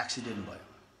एक्सिडेन्ट भयो।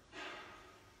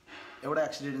 एउटा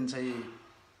एक्सिडेन्ट चाहिँ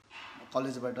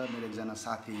कलेजबाट मेरो एकजना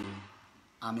साथी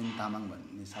आमिन तामाङ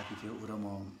भन्ने साथी थियो, ऊ र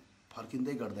म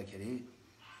फर्किँदै गर्दाखेरि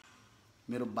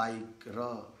मेरो बाइक र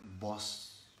बस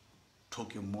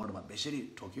ठोक्यो, मोडमा बेसरी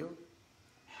ठोक्यो।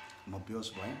 म बेहोस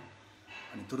भएँ।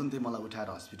 अनि तुरुन्तै मलाई उठाएर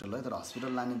हस्पिटल लग्यो। तर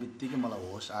हस्पिटल लाने बित्तिकै मलाई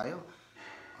होस आयो।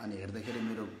 अनि हेर्दाखेरि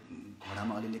मेरो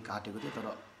घोडामा अलिअलि काटेको थियो, तर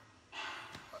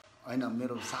होइन,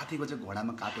 मेरो साथीको चाहिँ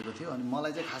घोडामा काटेको थियो। अनि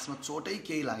मलाई चाहिँ खासमा चोटै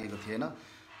केही लागेको थिएन,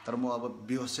 तर म अब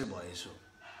बेहोस चाहिँ भएछु।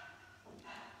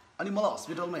 अनि मलाई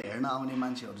हस्पिटलमा हेर्न आउने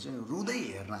मान्छेहरू चाहिँ रुँदै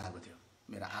हेर्न आएको थियो।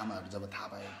 मेरो आमाहरू जब थाहा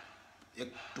पायो, एक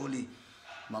टोली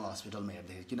मलाई हस्पिटलमा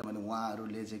हेर्दाखेरि, किनभने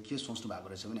उहाँहरूले चाहिँ के सोच्नु भएको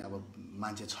रहेछ भने अब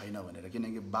मान्छे छैन भनेर।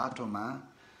 किनकि बाटोमा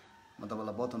म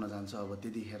तपाईँलाई बताउन चाहन्छु, अब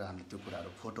त्यतिखेर हामीले त्यो कुराहरू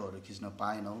फोटोहरू खिच्न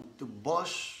पाएनौँ। त्यो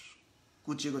बस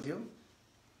कुचिएको थियो,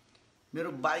 मेरो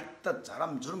बाइक त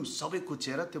झरमझुरुम सबै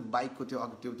कुचिएर त्यो बाइकको त्यो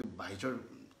भाइचर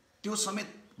त्यो समेत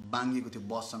बाङ्गिएको थियो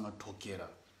बससँग ठोकिएर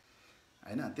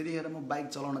होइन। त्यतिखेर म बाइक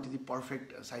चलाउन त्यति पर्फेक्ट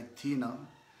सायद थिइनँ।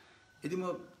 यदि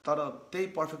म तर त्यही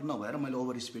पर्फेक्ट नभएर मैले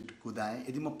ओभर स्पिड कुदाएँ।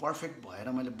 यदि म पर्फेक्ट भएर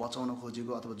मैले बचाउन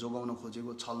खोजेको अथवा जोगाउन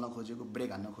खोजेको, छल्न खोजेको,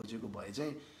 ब्रेक हान्न खोजेको भए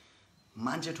चाहिँ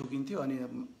मान्छे ठोकिन्थ्यो। अनि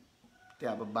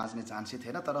त्यहाँ अब बाँच्ने चान्सै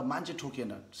थिएन। तर मान्छे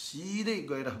ठोकिएन, सिधै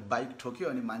गएर बाइक ठोक्यो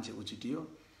अनि मान्छे उछिटियो,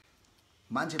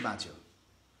 मान्छे बाँच्यो।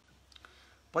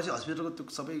 पछि हस्पिटलको त्यो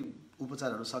सबै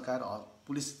उपचारहरू सकाएर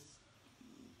पुलिस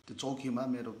त्यो चौकीमा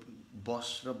मेरो बस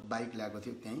र बाइक ल्याएको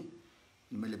थियो। त्यहीँ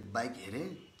मैले बाइक हेरेँ,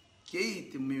 केही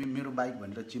त्यो मेरो बाइक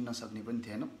भनेर चिन्न सक्ने पनि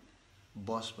थिएन।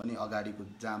 बस पनि अगाडिको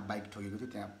जहाँ बाइक ठोकेको थियो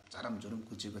त्यहाँ झरमझुरुम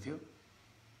कुचेको थियो।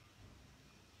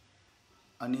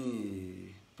 अनि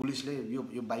पुलिसले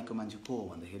यो बाइकको मान्छे को हो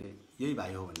भन्दाखेरि यही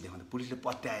भाइ हो भने देखाउँदा पुलिसले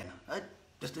पत्याएन। है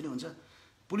त्यस्तो नि हुन्छ,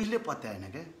 पुलिसले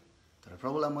पत्याएन क्या। तर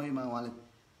प्रभुलाई महिमा, उहाँले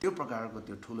त्यो प्रकारको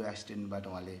त्यो ठुलो एक्सिडेन्टबाट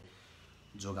उहाँले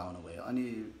जोगाउनु भयो। अनि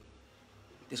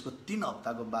त्यसको 3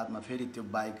 हप्ताको बादमा फेरि त्यो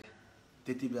बाइक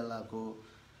त्यति बेलाको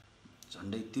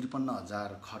झन्डै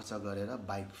 53,000 खर्च गरेर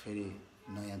बाइक फेरि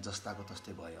नयाँ जस्ताको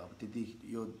तस्तै भयो। अब त्यति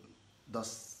यो 10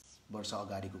 वर्ष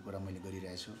अगाडिको कुरा मैले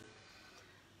गरिरहेको छु।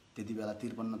 त्यति बेला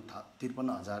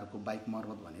 53,000 को बाइक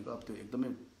मर्मत भनेको अब त्यो एकदमै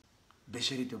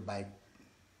बेसरी त्यो बाइक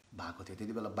भएको थियो।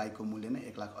 त्यति बेला बाइकको मूल्य नै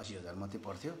 1,80,000 मात्रै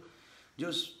पर्थ्यो।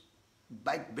 जो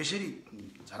बाइक बेसरी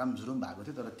झरामझुरुम भएको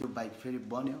थियो। तर त्यो बाइक फेरि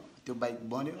बन्यो, त्यो बाइक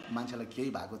बन्यो, मान्छेलाई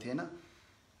केही भएको थिएन।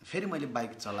 फेरि मैले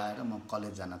बाइक चलाएर म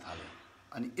कलेज जान थालेँ।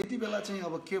 अनि यति बेला चाहिँ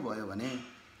अब के भयो भने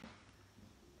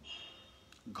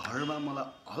घरमा मलाई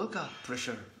हल्का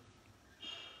प्रेसर,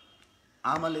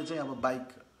 आमाले चाहिँ अब बाइक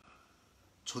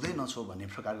छुँदै नछो भन्ने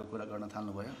प्रकारको कुरा गर्न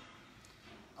थाल्नुभयो।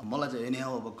 मलाई चाहिँ एनी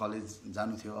हाउ अब कलेज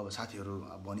जानु थियो, अब साथीहरू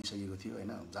बनिसकेको थियो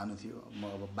होइन, जानु थियो। म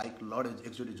अब बाइक लडेँ,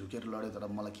 एकचोटि झुकेर लडेँ, तर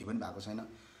मलाई केही पनि भएको छैन।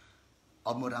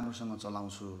 अब म राम्रोसँग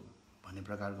चलाउँछु भन्ने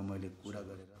प्रकारको मैले कुरा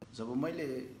गरेर जब मैले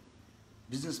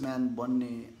बिजनेसम्यान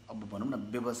बन्ने, अब भनौँ न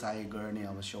व्यवसाय गर्ने,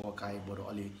 अब सेवाकाई बरु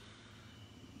अलि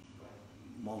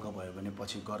मौका भयो भने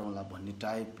पछि गरौँला भन्ने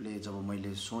टाइपले जब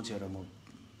मैले सोचेर म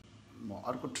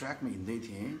अर्को ट्र्याकमा हिँड्दै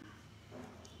थिएँ,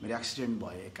 मेरो एक्सिडेन्ट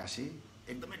भयो।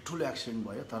 एकदमै ठुलो एक्सिडेन्ट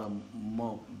भयो तर म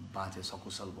बाँचेँ,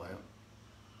 सकुशल भयो।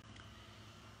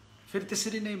 फेरि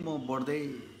त्यसरी नै म बढ्दै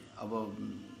अब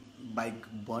बाइक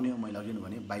बन्यो, मैले अघि नै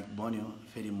भने बाइक बन्यो,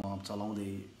 फेरि म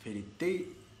चलाउँदै फेरि त्यही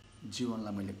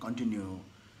जीवनलाई मैले कन्टिन्यू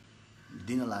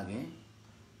दिन लागेँ।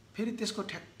 फेरि त्यसको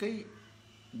ठ्याक्कै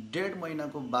 1.5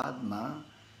 महिनाको बादमा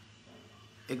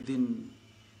एक दिन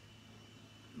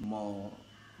म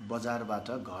बजारबाट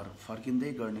घर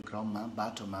फर्किँदै गर्ने क्रममा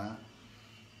बाटोमा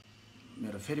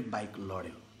मेरो फेरि बाइक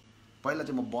लड्यो। पहिला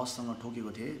चाहिँ म बससँग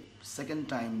ठोकेको थिएँ, सेकेन्ड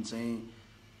टाइम चाहिँ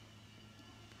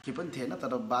के पनि थिएन,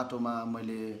 तर बाटोमा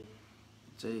मैले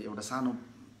चाहिँ एउटा सानो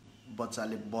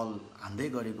बच्चाले बल हान्दै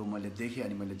गरेको मैले देखेँ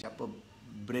अनि मैले झ्याप्प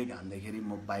ब्रेक हान्दाखेरि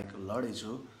म बाइक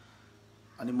लडेछु।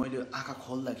 अनि मैले आँखा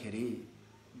खोल्दाखेरि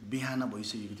बिहान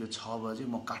भइसकेको थियो, 6 बजे।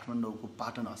 म काठमाडौँको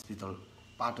पाटन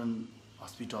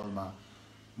हस्पिटलमा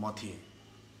म थिएँ।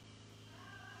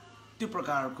 त्यो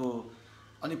प्रकारको।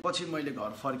 अनि पछि मैले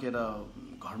घर फर्केर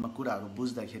घरमा कुराहरू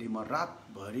बुझ्दाखेरि म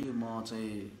रातभरि म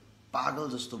चाहिँ पागल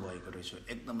जस्तो भएको रहेछु,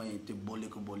 एकदमै। त्यो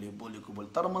बोलेको बोले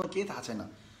तर मलाई केही थाहा छैन,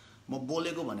 म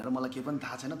बोलेको भनेर मलाई केही पनि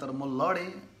थाहा छैन। तर म लडेँ।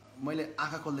 मैले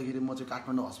आँखा खोल्दाखेरि म चाहिँ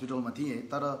काठमाडौँ हस्पिटलमा थिएँ,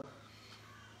 तर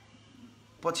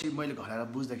पछि मैले घर आएर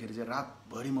बुझ्दाखेरि चाहिँ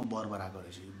रातभरि म बरबराएको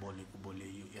रहेछु, यो बोलेको बोले,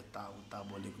 यो यताउता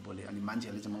बोलेको बोले। अनि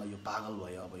मान्छेहरूले चाहिँ मलाई यो पागल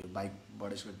भयो, अब यो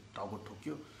बाइकबाट यसको टाउको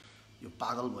ठोक्यो, यो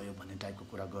पागल भयो भन्ने टाइपको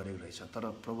कुरा गरेको रहेछ। तर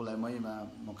प्रभुलाई महिमा,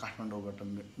 म काठमाडौँबाट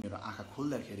मेरो आँखा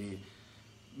खोल्दाखेरि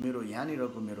मेरो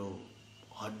यहाँनिरको मेरो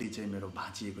हड्डी चाहिँ मेरो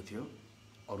भाँचिएको थियो,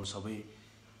 अरू सबै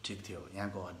ठिक थियो।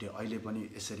 यहाँको हड्डी अहिले पनि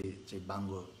यसरी चाहिँ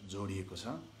बाङ्गो जोडिएको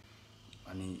छ।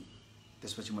 अनि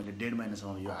त्यसपछि मैले 1.5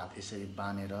 महिनासम्म यो हात यसरी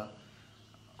बाँधेर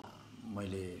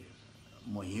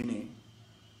म हिँडेँ।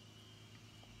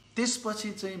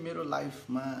 त्यसपछि चाहिँ मेरो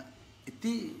लाइफमा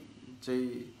यति चाहिँ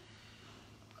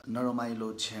नरमाइलो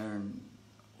क्षण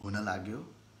हुन लाग्यो।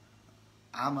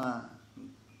 आमा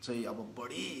चाहिँ अब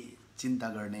बढी चिन्ता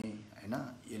गर्ने, हैन,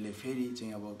 यसले फेरि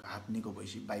चाहिँ अब हात निको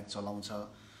भएपछि बाइक चलाउँछ,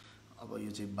 अब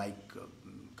यो चाहिँ बाइक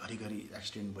घरिघरि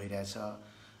एक्सिडेन्ट भइरहेछ।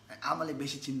 आमाले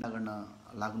बेसी चिन्ता गर्न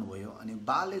लाग्नुभयो। अनि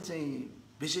बाले चाहिँ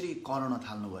बेसरी कराउन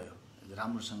थाल्नुभयो,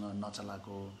 राम्रोसँग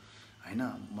नचलाएको, हैन,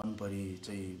 मनपरी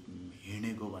चाहिँ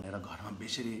हिँडेको भनेर घरमा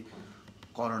बेसरी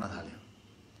कराउन थाल्यो।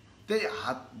 त्यही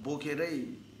हात बोकेरै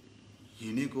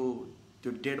हिँडेको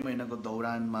त्यो 1.5 महिनाको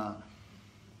दौरानमा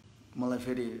मलाई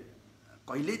फेरि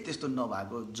कहिल्यै त्यस्तो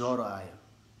नभएको ज्वरो आयो,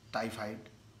 टाइफाइड।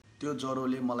 त्यो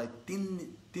ज्वरोले मलाई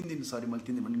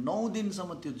 9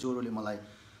 दिनसम्म त्यो ज्वरोले मलाई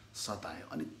सतायो।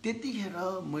 अनि त्यतिखेर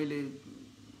मैले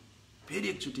फेरि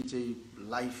एकचोटि चाहिँ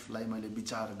लाइफलाई मैले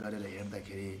विचार गरेर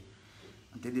हेर्दाखेरि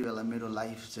त्यति बेला मेरो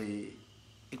लाइफ चाहिँ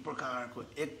एक प्रकारको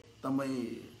एकदमै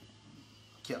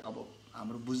के, अब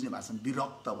हाम्रो बुझ्ने भाषामा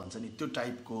विरक्त भन्छ नि, त्यो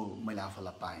टाइपको मैले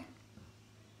आफूलाई पाएँ।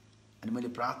 अनि मैले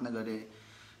प्रार्थना गरेँ,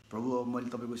 प्रभु अब मैले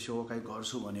तपाईँको सेवकाई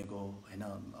गर्छु भनेको, हैन,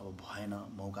 अब भएन,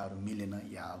 मौकाहरू मिलेन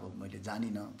या अब मैले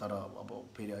जानिनँ। तर अब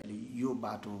फेरि अहिले यो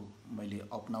बाटो मैले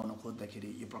अपनाउन खोज्दाखेरि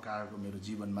यो प्रकारको मेरो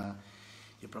जीवनमा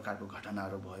यो प्रकारको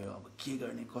घटनाहरू भयो। अब के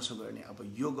गर्ने, कसो गर्ने, अब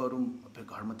यो गरौँ।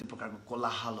 घरमा त्यो प्रकारको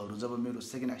कोलाहलहरू, जब मेरो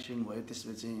सेकेन्ड एक्सिडेन्ट भयो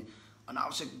त्यसपछि चाहिँ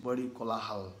अनावश्यक बढी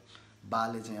कोलाहल।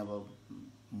 बाले चाहिँ अब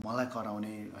मलाई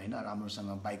कराउने, हैन, राम्रोसँग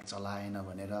बाइक चलाएन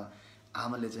भनेर।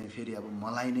 आमाले चाहिँ फेरि अब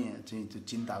मलाई नै चाहिँ त्यो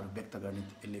चिन्ताहरू व्यक्त गर्ने,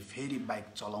 यसले फेरि बाइक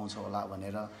चलाउँछ होला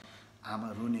भनेर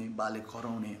आमा रुने, बाले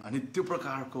कराउने। अनि त्यो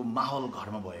प्रकारको माहौल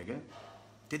घरमा भयो क्या।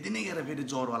 त्यति नै हेरेर फेरि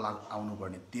ज्वरो आउनु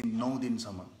पर्ने 9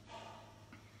 दिनसम्म।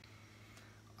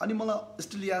 अनि मलाई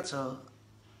स्टिल याद छ,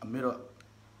 मेरो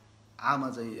आमा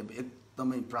चाहिँ अब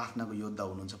एकदमै प्रार्थनाको योद्धा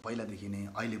हुनुहुन्छ पहिलादेखि नै,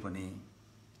 अहिले पनि।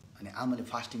 अनि आमाले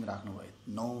फास्टिङ राख्नुभयो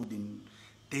 9 दिन,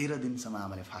 13 दिनसम्म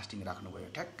आमाले फास्टिङ राख्नुभयो।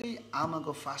 ठ्याक्कै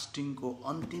आमाको फास्टिङको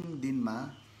अन्तिम दिनमा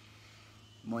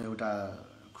म एउटा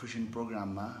क्रिस्चियन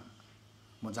प्रोग्राममा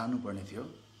म जानुपर्ने थियो।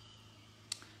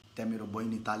 त्यहाँ मेरो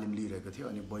बहिनी तालिम लिइरहेको थियो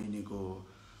अनि बहिनीको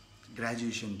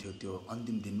ग्रेजुएसन थियो त्यो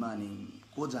अन्तिम दिनमा। अनि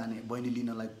को जाने, बहिनी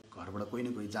लिनलाई घरबाट कोही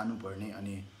न कोही जानुपर्ने।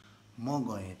 अनि म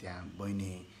गएँ त्यहाँ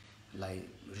बहिनीलाई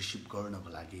रिसिभ गर्नको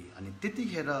लागि। अनि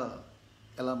त्यतिखेर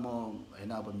यसलाई म,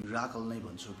 हैन, अब मिराकल नै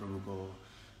भन्छु, प्रभुको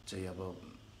चाहिँ अब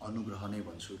अनुग्रह नै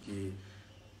भन्छु कि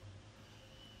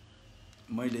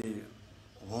मैले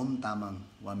होम तामाङ,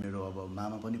 उहाँ मेरो अब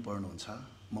मामा पनि पढ्नुहुन्छ।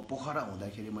 म पोखरा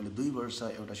हुँदाखेरि मैले 2 वर्ष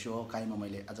एउटा सेवाकाईमा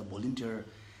मैले एज अ भोलिन्टियर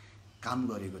काम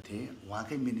गरेको थिएँ,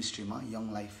 उहाँकै मिनिस्ट्रीमा,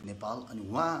 यङ लाइफ नेपाल। अनि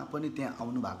उहाँ पनि त्यहाँ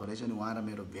आउनु भएको रहेछ। अनि उहाँ र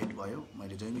मेरो भेट भयो।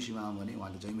 मैले जयमसी मामा भने,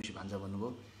 उहाँले जयमसी भान्जा भन्नुभयो।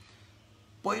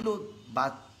 पहिलो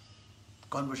बात,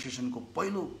 कन्भर्सेसनको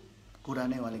पहिलो कुरा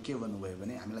नै उहाँले के भन्नुभयो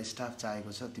भने, हामीलाई स्टाफ चाहिएको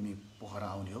छ, तिमी पोखरा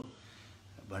आउने हो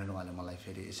भनेर उहाँले मलाई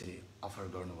फेरि यसरी अफर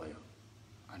गर्नुभयो।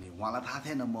 अनि उहाँलाई थाहा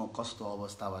थिएन म कस्तो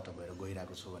अवस्थाबाट भएर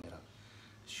गइरहेको छु भनेर।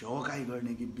 सेवाकाई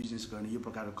गर्ने कि बिजनेस गर्ने यो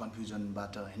प्रकारको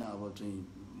कन्फ्युजनबाट होइन अब चाहिँ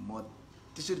म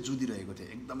त्यसरी जुधिरहेको थिएँ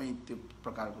एकदमै त्यो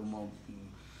प्रकारको म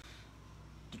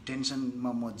त्यो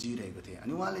टेन्सनमा म जिरहेको थिएँ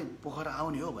अनि उहाँले पोखरा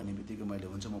आउने हो भन्ने बित्तिकै मैले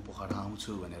हुन्छ म पोखरा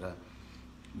आउँछु भनेर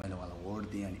मैले उहाँलाई वर्ड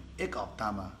दिएँ अनि एक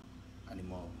हप्तामा अनि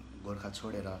म गोर्खा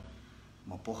छोडेर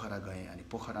म पोखरा गएँ अनि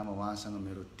पोखरामा उहाँसँग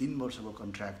मेरो 3 वर्षको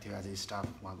कन्ट्र्याक्ट थियो एज ए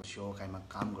स्टाफ उहाँको सेवाकाईमा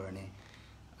काम गर्ने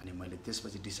अनि मैले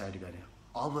त्यसपछि डिसाइड गरेँ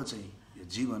अब चाहिँ यो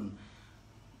जीवन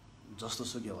जस्तो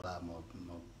सुकै होला म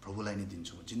प्रभुलाई नै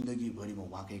दिन्छु जिन्दगीभरि म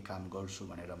उहाँकै काम गर्छु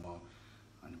भनेर म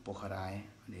अनि पोखरा आएँ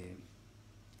अनि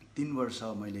 3 वर्ष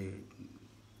मैले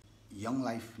यङ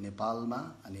लाइफ नेपालमा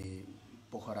अनि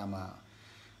पोखरामा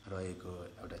रहेको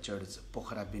एउटा चर्च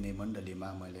पोखरा विनय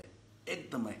मण्डलीमा मैले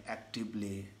एकदमै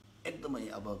एक्टिभली एकदमै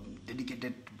अब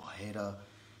डेडिकेटेड भएर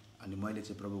अनि मैले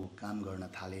चाहिँ प्रभुको काम गर्न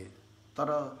थालेँ तर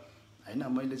हैन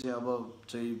मैले चाहिँ अब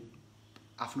चाहिँ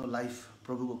आफ्नो लाइफ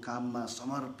प्रभुको काममा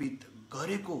समर्पित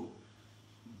गरेको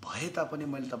भए तापनि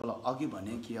मैले तपाईलाई अघि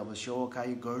भने कि अब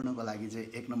सेवाकाई गर्नको लागि चाहिँ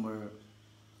एक नम्बर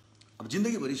अब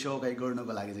जिन्दगीभरि सेवाकाई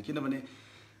गर्नको लागि चाहिँ किनभने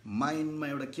माइन्डमा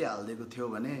एउटा के हालिदिएको थियो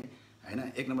भने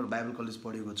हैन एक नम्बर बाइबल कलेज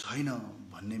पढेको छैन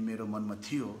भन्ने मेरो मनमा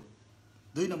थियो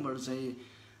 2 नम्बर चाहिँ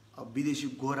अब विदेशी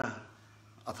गोरा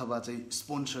अथवा चाहिँ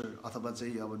स्पोन्सर अथवा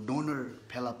चाहिँ अब डोनर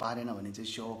फेला पारेन भने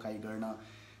चाहिँ सेवाकाई गर्न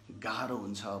गाह्रो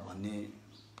हुन्छ भन्ने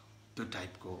त्यो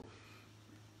टाइपको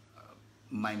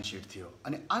माइन्डसेट थियो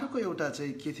अनि अर्को एउटा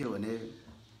चाहिँ के थियो भने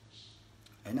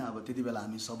हैन अब त्यति बेला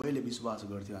हामी सबैले विश्वास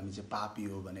गर्थ्यौँ हामी चाहिँ पापी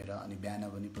हो भनेर अनि बिहान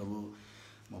पनि प्रभु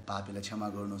म पापीलाई क्षमा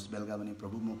गर्नुहोस् बेलुका पनि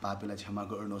प्रभु म पापीलाई क्षमा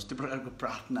गर्नुहोस् त्यो प्रकारको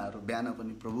प्रार्थनाहरू बिहान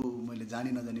पनि प्रभु मैले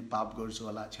जानी नजानी पाप गर्छु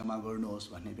होला क्षमा गर्नुहोस्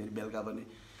भन्ने फेरि बेलुका पनि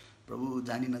प्रभु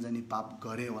जानी नजानी पाप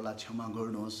गरे होला क्षमा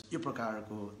गर्नुहोस् यो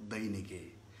प्रकारको दैनिकी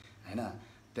हैन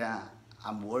त्यहाँ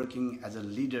I'm working as a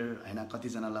leader हैन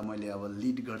कतिजनालाई मैले अब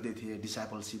लिड गर्दै थिएँ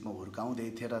डिसाइपलसिपमा हुर्काउँदै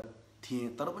थिएँ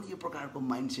तर पनि यो प्रकारको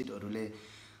माइन्डसेटहरूले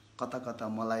कता कता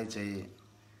मलाई चाहिँ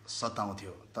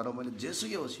सताउँथ्यो तर मैले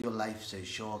जेसुकै होस् यो लाइफ चाहिँ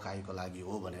सेवाकाईको लागि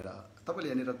हो भनेर तपाईले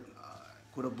यहाँनिर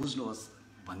कुरा बुझ्नुहोस्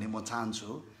भन्ने म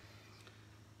चाहन्छु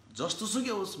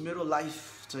जस्तोसुकै होस् मेरो लाइफ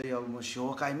चाहिँ अब म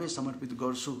सेवाकाईमै समर्पित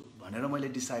गर्छु भनेर मैले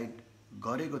डिसाइड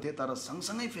गरेको थिएँ तर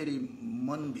सँगसँगै फेरि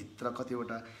मनभित्र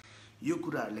कतिवटा यो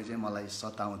कुराहरूले चाहिँ मलाई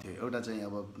सताउँथ्यो एउटा चाहिँ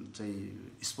अब चाहिँ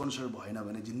स्पोन्सर भएन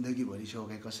भने जिन्दगीभरि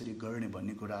सेवाकाई कसरी गर्ने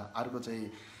भन्ने कुरा अर्को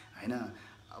चाहिँ हैन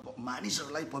अब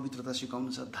मानिसहरूलाई पवित्रता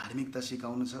सिकाउनु छ धार्मिकता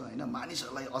सिकाउनु छ हैन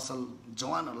मानिसहरूलाई असल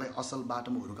जवानहरूलाई असल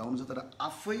बाटोमा हुर्काउनु छ तर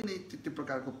आफै नै त्यो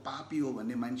प्रकारको पापी हो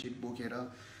भन्ने माइन्डसेट बोकेर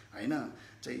हैन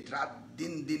चाहिँ रात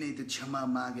दिन दिनै त्यो क्षमा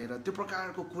मागेर त्यो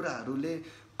प्रकारको कुराहरूले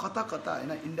कता कता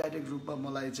हैन इन्डाइरेक्ट रूपमा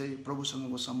मलाई चाहिँ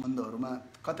प्रभुसँगको सम्बन्धहरूमा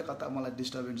कता कता मलाई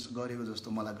डिस्टर्बेन्स गरेको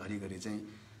जस्तो मलाई घरिघरि चाहिँ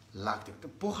लाग्थ्यो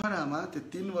त्यो पोखरामा त्यो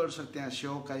 3 वर्ष त्यहाँ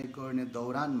सेवाकाई गर्ने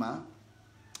दौरानमा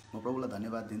म प्रभुलाई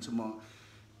धन्यवाद दिन्छु म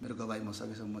मेरो गवाई म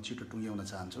सकेसम्म म छिटो टुङ्ग्याउन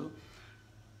चाहन्छु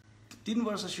 3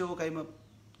 वर्ष सेवाकाईमा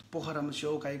पोखरामा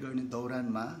सेवाकाई गर्ने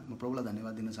दौरानमा म प्रभुलाई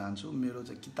धन्यवाद दिन चाहन्छु मेरो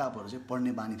चाहिँ किताबहरू चाहिँ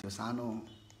पढ्ने बानी थियो सानो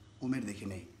उमेरदेखि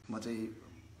नै म चाहिँ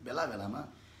बेला बेलामा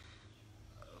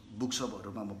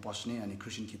बुकसपहरूमा म पस्ने अनि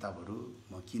क्रिस्चियन किताबहरू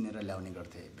म किनेर ल्याउने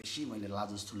गर्थेँ बेसी मैले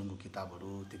लाजस थुलुङको किताबहरू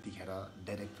त्यतिखेर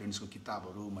डाइरेक्ट फ्रेन्ड्सको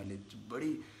किताबहरू मैले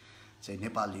बढी चाहिँ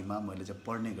नेपालीमा मैले चाहिँ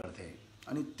पढ्ने गर्थेँ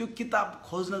अनि त्यो किताब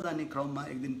खोज्न जाने क्रममा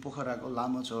एक दिन पोखराको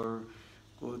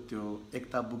लामोचौरको त्यो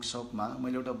एकता बुक सपमा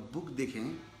मैले एउटा बुक देखेँ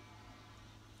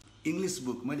इङ्ग्लिस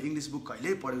बुक मैले इङ्ग्लिस बुक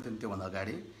कहिल्यै पढेको थिएँ त्योभन्दा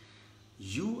अगाडि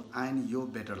यु एन्ड यो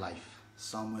बेटर लाइफ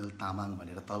समुएल तामाङ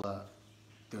भनेर तल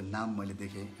त्यो नाम मैले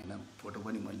देखेँ हैन फोटो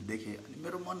पनि मैले देखेँ अनि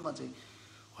मेरो मनमा चाहिँ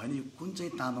होइन यो कुन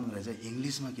चाहिँ तामाङ रहेछ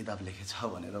इङ्ग्लिसमा किताब लेखेछ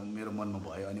भनेर मेरो मनमा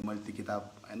भयो अनि मैले त्यो किताब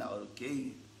हैन अरू केही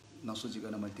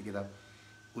नसोचिकन मैले त्यो किताब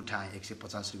उठाएँ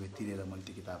 150 रुपियाँ तिरेर मैले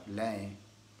त्यो किताब ल्याएँ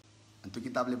अनि त्यो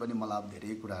किताबले पनि मलाई अब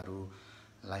धेरै कुराहरू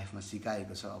लाइफमा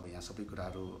सिकाएको छ अब यहाँ सबै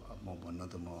कुराहरू म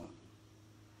भन्न त म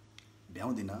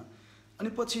भ्याउँदिनँ अनि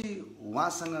पछि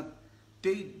उहाँसँग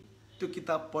त्यो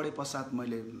किताब पढे पश्चात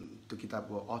मैले त्यो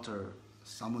किताबको अथर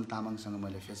समुएल तामाङसँग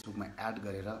मैले फेसबुकमा एड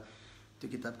गरेर त्यो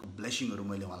किताबको ब्लेसिङहरू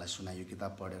मैले उहाँलाई सुनाएँ यो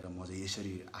किताब पढेर म चाहिँ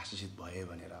यसरी आशीषित भएँ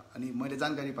भनेर अनि मैले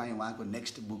जानकारी पाएँ उहाँको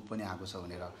नेक्स्ट बुक पनि आएको छ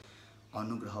भनेर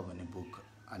अनुग्रह भन्ने बुक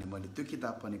अनि मैले त्यो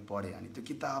किताब पनि पढेँ अनि त्यो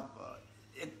किताब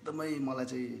एकदमै मलाई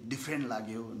चाहिँ डिफ्रेन्ट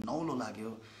लाग्यो नौलो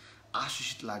लाग्यो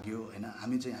आशीषित लाग्यो हैन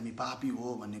हामी पापी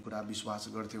हो भन्ने कुरा विश्वास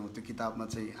गर्थ्यौँ त्यो किताबमा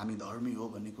चाहिँ हामी धर्मी हो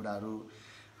भन्ने कुराहरू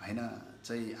हैन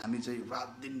चाहिँ हामी चाहिँ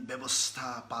रात दिन व्यवस्था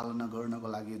पालना गर्नको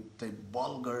लागि चाहिँ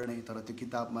बल गर्ने तर त्यो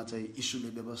किताबमा चाहिँ यीशुले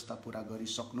व्यवस्था पुरा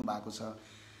गरिसक्नु भएको छ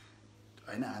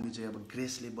हैन हामी चाहिँ अब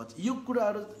ग्रेसले यो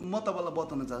कुराहरू म तपाईलाई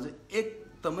बताउन चाहन्छु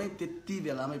एकदमै त्यति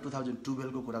बेलामै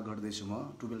 2012 को कुरा गर्दैछु म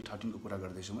 12-13 को कुरा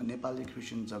गर्दैछु म नेपाली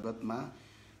क्रिस्चियन जगतमा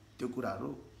त्यो कुराहरू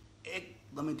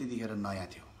एकदमै त्यतिखेर नयाँ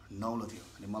थियो, नौलो थियो।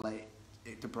 अनि मलाई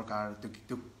त्यो प्रकार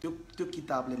त्यो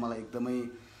किताबले मलाई एकदमै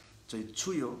चाहिँ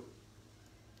छुयो।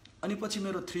 अनि पछि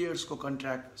मेरो 3 इयर्सको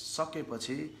कन्ट्र्याक्ट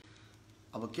सकेपछि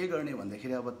अब के गर्ने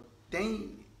भन्दाखेरि अब त्यहीँ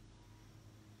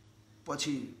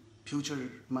पछि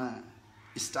फ्युचरमा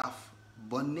स्टाफ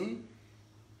बन्ने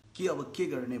कि अब के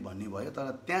गर्ने भन्ने भयो।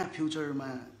 तर त्यहाँ फ्युचरमा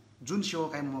जुन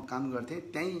सेवाकाईमा म काम गर्थेँ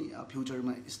त्यहीँ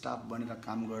फ्युचरमा स्टाफ बनेर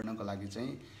काम गर्नको लागि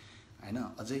चाहिँ हैन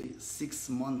अझै 6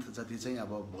 मन्थ जति चाहिँ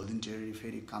अब भोलिन्टियरली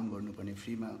फेरि काम गर्नुपर्ने,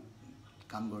 फ्रीमा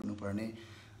काम गर्नुपर्ने।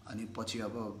 अनि पछि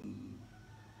अब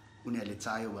उनीहरूले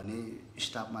चाह्यो भने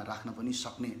स्टाफमा राख्न पनि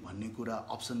सक्ने भन्ने कुरा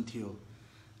अप्सन थियो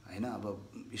हैन। अब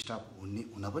स्टाफ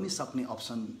हुन पनि सक्ने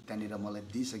अप्सन त्यहाँनिर मलाई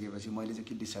दिइसकेपछि मैले चाहिँ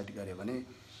के डिसाइड गरेँ भने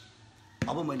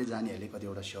अब मैले जानिहालेँ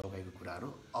कतिवटा सेवाकाईको कुराहरू।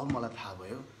 अब मलाई थाहा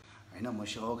भयो हैन म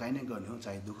सेवाकाई नै गर्ने हो,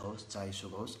 चाहे दुःख होस् चाहे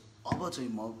सुख होस्। अब चाहिँ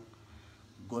म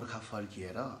गोर्खा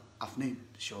फर्किएर आफ्नै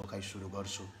सेवाकाई सुरु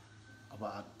गर्छु। अब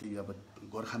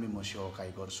गोर्खामै म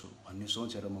सेवाकाई गर्छु भन्ने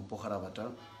सोचेर म पोखराबाट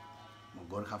म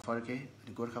गोर्खा फर्केँ।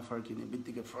 अनि गोर्खा फर्किने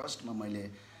बित्तिकै फर्स्टमा मैले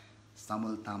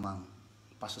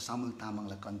पास्टर सामुल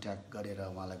तामाङलाई कन्ट्याक्ट गरेर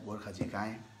उहाँलाई गोर्खा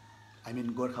झिकाएँ,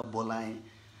 गोर्खा बोलाएँ,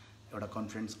 एउटा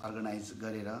कन्फरेन्स अर्गनाइज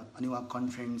गरेर। अनि उहाँ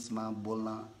कन्फरेन्समा बोल्न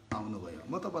आउनुभयो।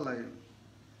 म तपाईँलाई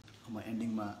म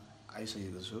एन्डिङमा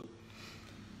आइसकेको छु।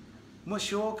 म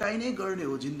सेवाकाई नै गर्ने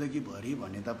हो जिन्दगीभरि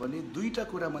भने तापनि दुईवटा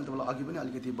कुरा मैले तपाईँलाई अघि पनि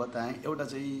अलिकति बताएँ। एउटा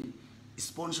चाहिँ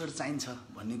स्पोन्सर चाहिन्छ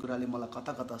भन्ने कुराले मलाई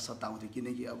कता कता सताउँथ्यो,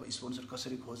 किनकि अब स्पोन्सर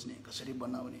कसरी खोज्ने, कसरी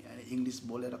बनाउने, इङ्ग्लिस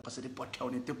बोलेर कसरी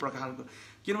पठ्याउने, त्यो प्रकारको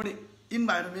किनभने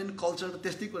इन्भाइरोमेन्ट कल्चर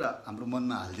त्यस्तै कुरा हाम्रो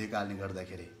मनमा हालिदिएको कारणले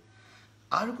गर्दाखेरि।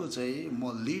 अर्को चाहिँ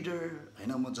म लिडर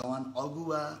हैन, म जवान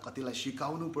अगुवा, कतिलाई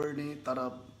सिकाउनु पर्ने, तर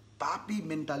पापी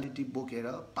मेन्टालिटी बोकेर,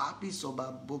 पापी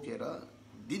स्वभाव बोकेर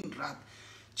दिनरात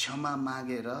क्षमा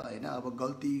मागेर हैन, अब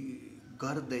गल्ती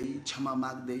गर्दै क्षमा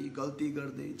माग्दै, गल्ती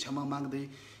गर्दै क्षमा माग्दै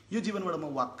यो जीवनबाट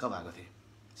म वाक्क भएको थिएँ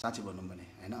साँच्चै भनौँ भने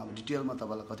हैन। अब डिटेलमा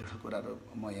तपाईँलाई कतिवटा कुराहरू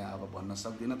म यहाँ अब भन्न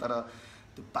सक्दिनँ, तर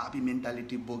त्यो पापी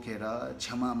मेन्टालिटी बोकेर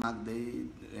क्षमा माग्दै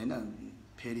हैन,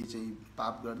 फेरि चाहिँ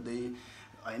पाप गर्दै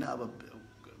हैन, अब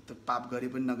त्यो पाप गरे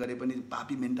पनि नगरे पनि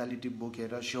पापी मेन्टालिटी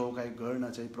बोकेर सेवाकाई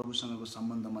गर्न चाहिँ प्रभुसँगको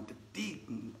सम्बन्धमा त्यति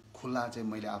खुला चाहिँ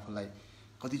मैले आफूलाई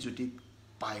कतिचोटि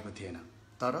पाएको थिएन।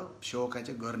 तर सेवाकाई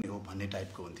चाहिँ गर्ने हो भन्ने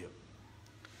टाइपको हुन्थ्यो।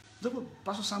 जब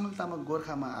पास्टर सामुल तामाङ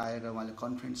गोर्खामा आएर उहाँले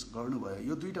कन्फरेन्स गर्नुभयो,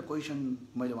 यो दुईवटा क्वेसन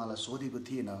मैले उहाँलाई सोधेको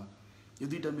थिएन, यो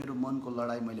दुईवटा मेरो मनको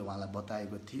लडाइँ मैले उहाँलाई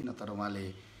बताएको थिइनँ। तर उहाँले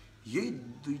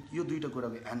यो दुईवटा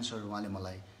कुराको एन्सर उहाँले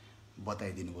मलाई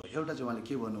बताइदिनु भयो। एउटा चाहिँ उहाँले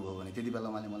के भन्नुभयो भने त्यति बेला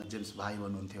उहाँले मलाई जेम्स भाइ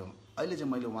भन्नुहुन्थ्यो। अहिले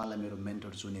चाहिँ मैले उहाँलाई मेरो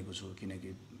मेन्टर चुनेको छु, किनकि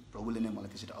प्रभुले नै मलाई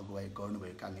त्यसरी अगुवाई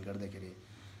गर्नुभएको कारणले गर्दाखेरि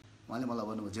उहाँले मलाई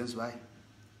भन्नुभयो, जेम्स भाइ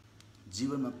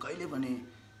जीवनमा कहिले पनि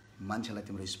मान्छेलाई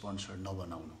तिम्रो स्पोन्सर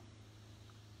नबनाउनु,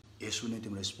 यसु नै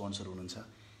तिम्रो स्पोन्सर हुनुहुन्छ,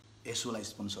 यसुलाई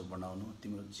स्पोन्सर बनाउनु,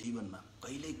 तिम्रो जीवनमा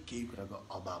कहिल्यै केही कुराको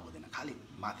अभाव हुँदैन, खालि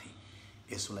माथि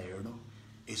यसुलाई हेर्नु,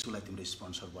 यसुलाई तिम्रो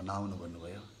स्पोन्सर बनाउनु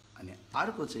भन्नुभयो। अनि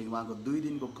अर्को चाहिँ उहाँको 2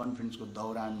 दिनको कन्फरेन्सको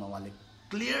दौरानमा उहाँले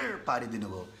क्लियर पारिदिनु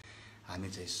भयो, हामी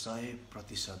चाहिँ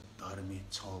 100% धर्मी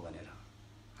छौँ भनेर।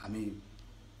 हामी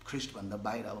ख्रिस्टभन्दा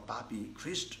बाहिर अब पापी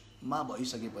ख्रिस्टमा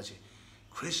भइसकेपछि,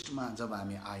 ख्रिस्टमा जब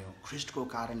हामी आयौँ, ख्रिस्टको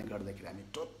कारणले गर्दाखेरि हामी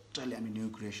टोटली हामी न्यू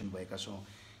क्रिएसन भएका छौँ,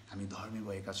 हामी धर्मी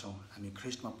भएका छौँ, हामी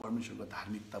ख्रिस्टमा परमेश्वरको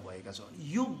धार्मिकता भएका छौँ।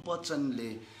 यो वचनले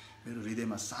मेरो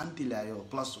हृदयमा शान्ति ल्यायो।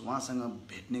 प्लस उहाँसँग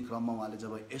भेट्ने क्रममा उहाँले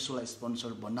जब यसोलाई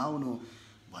स्पोन्सर बनाउनु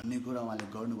भन्ने कुरा उहाँले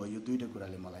गर्नुभयो, यो दुईवटा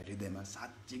कुराले मलाई हृदयमा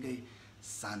साँच्चीकै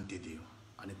शान्ति दियो।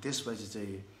 अनि त्यसपछि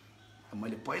चाहिँ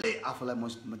मैले पहिल्यै आफूलाई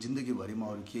म जिन्दगीभरि म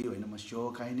अरू केही होइन, म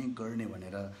सेवाकाई नै गर्ने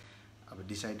भनेर अब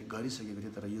डिसाइड गरिसकेको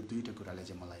थिएँ। तर यो दुईवटा कुराले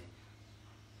चाहिँ मलाई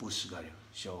पुस गर्यो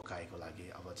सेवाकाईको लागि।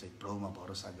 अब चाहिँ प्रभुमा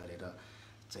भरोसा गरेर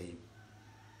चाहिँ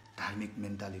धार्मिक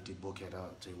मेन्टालिटी बोकेर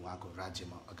चाहिँ उहाँको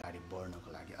राज्यमा अगाडि बढ्नको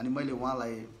लागि। अनि मैले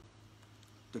उहाँलाई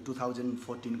त्यो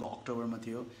 2014 को अक्टोबरमा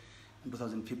थियो,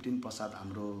 2015 पश्चात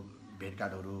हाम्रो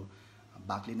भेटघाटहरू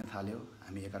बाक्लिन थाल्यो,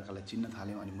 हामी एकअर्कालाई चिन्न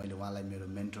थाल्यौँ। अनि मैले उहाँलाई मेरो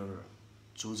मेन्टर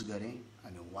चुज गरेँ।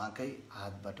 अनि उहाँकै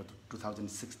हातबाट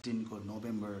 2016 को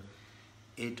नोभेम्बर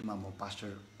 8 मा म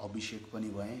पास्टर अभिषेक पनि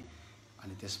भएँ।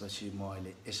 अनि त्यसपछि म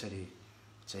अहिले यसरी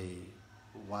चाहिँ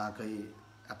उहाँकै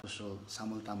एपोस्टल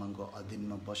सामुल तामाङको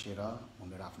अधीनमा बसेर म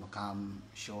मेरो आफ्नो काम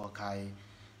सेवाकाई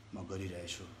म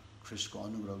गरिरहेछु। ख्रिस्टको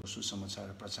अनुग्रहको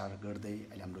सुसमाचार प्रचार गर्दै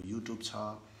अहिले हाम्रो युट्युब छ,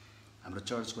 हाम्रो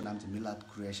चर्चको नाम चाहिँ मिलाप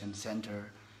क्रिएसन सेन्टर,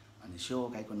 अनि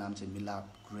सेवाकाईको नाम चाहिँ मिलाप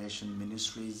क्रिएसन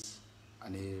मिनिस्ट्रिज।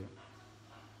 अनि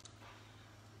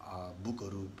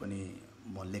बुकहरू पनि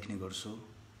म लेख्ने गर्छु,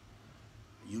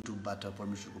 युट्युबबाट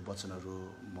परमेश्वरको वचनहरू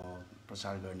म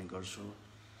प्रचार गर्ने गर्छु।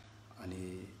 अनि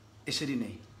यसरी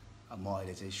नै म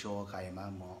अहिले चाहिँ सेवाकायमा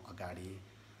म अगाडि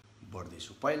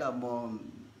बढ्दैछु। पहिला म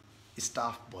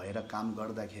स्टाफ भएर काम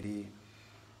गर्दाखेरि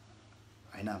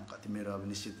हैन कति मेरो अब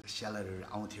निश्चित स्यालेरीहरू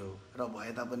आउँथ्यो र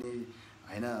भए तापनि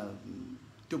हैन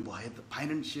त्यो भए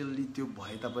फाइनेन्सियली त्यो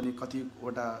भए तापनि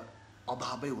कतिवटा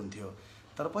अभावै हुन्थ्यो।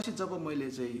 तर पछि जब मैले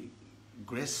चाहिँ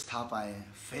ग्रेस थाहा पाएँ,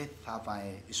 फेथ थाहा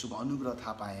पाएँ, यीशुको अनुग्रह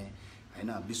थाहा पाएँ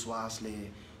हैन, विश्वासले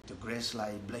त्यो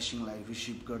ग्रेसलाई ब्लेसिङलाई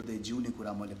रिसिभ गर्दै जिउने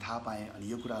कुरा मैले थाहा पाएँ अनि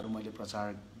यो कुराहरू मैले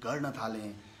प्रचार गर्न थालेँ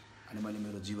अनि मैले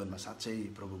मेरो जीवनमा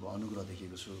साँच्चै प्रभुको अनुग्रह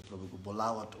देखेको छु। प्रभुको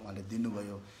बोलावट उहाँले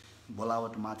दिनुभयो,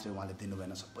 बोलावट मात्रै उहाँले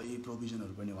दिनुभएन, सबै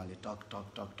प्रोभिजनहरू पनि उहाँले टक टक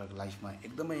टक टक लाइफमा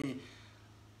एकदमै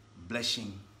ब्लेसिङ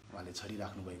उहाँले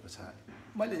छरिराख्नु भएको छ।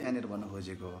 मैले यहाँनिर भन्न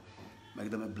खोजेको म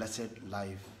एकदमै ब्लेसेड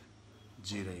लाइफ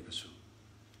जिइरहेको छु।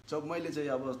 जब मैले चाहिँ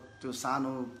अब त्यो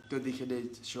सानो त्योदेखिले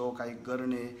सेवाकाई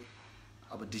गर्ने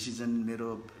अब डिसिजन मेरो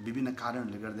विभिन्न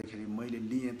कारणहरूले गर्दाखेरि मैले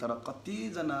लिएँ, तर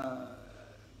कतिजना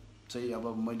चाहिँ अब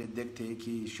मैले देख्थेँ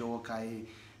कि सेवाकाई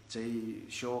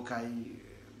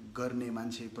गर्ने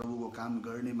मान्छे, प्रभुको काम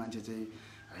गर्ने मान्छे चाहिँ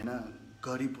हैन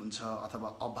गरिब हुन्छ अथवा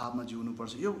अभावमा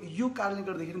जिउनुपर्छ। यो कारणले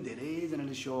गर्दाखेरि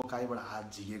धेरैजनाले सेवाकाईबाट हात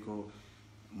झिकेको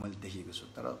मैले देखेको छु।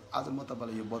 तर आज म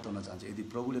तपाईँलाई यो बताउन चाहन्छु, यदि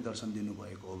प्रभुले दर्शन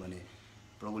दिनुभएको हो भने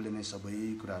प्रभुले नै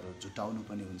सबै कुराहरू जुटाउनु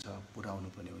पनि हुन्छ, पुर्याउनु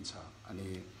पनि हुन्छ। अनि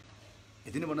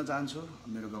यति नै भन्न चाहन्छु,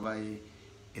 मेरो गवाई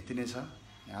यति नै छ।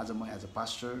 आज म as a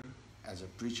pastor, as a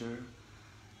preacher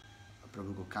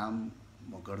प्रभुको काम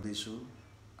म गर्दैछु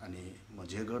अनि म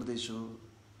जे गर्दैछु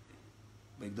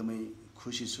म एकदमै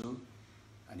खुसी छु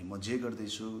अनि म जे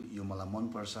गर्दैछु यो मलाई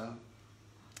मनपर्छ।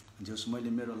 जस मैले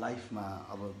मेरो लाइफमा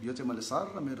अब यो चाहिँ मैले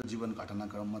सर मेरो जीवन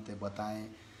घटनाक्रम मात्रै बताएँ,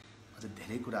 अझ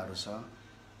धेरै कुराहरू छ।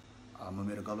 म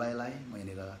मेरो गवाईलाई म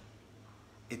यहाँनिर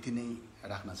यति नै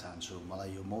राख्न चाहन्छु।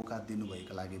 मलाई यो मौका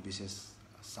दिनुभएको लागि विशेष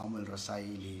सामुएल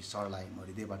रसाइली सरलाई म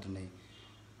हृदयबाट नै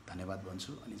धन्यवाद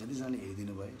भन्छु। अनि जतिजनाले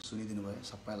हेरिदिनु भयो, सुनिदिनु भयो,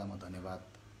 सबैलाई म धन्यवाद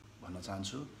भन्न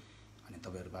चाहन्छु अनि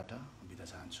तपाईँहरूबाट बिदा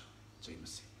चाहन्छु। जय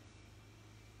मसीह।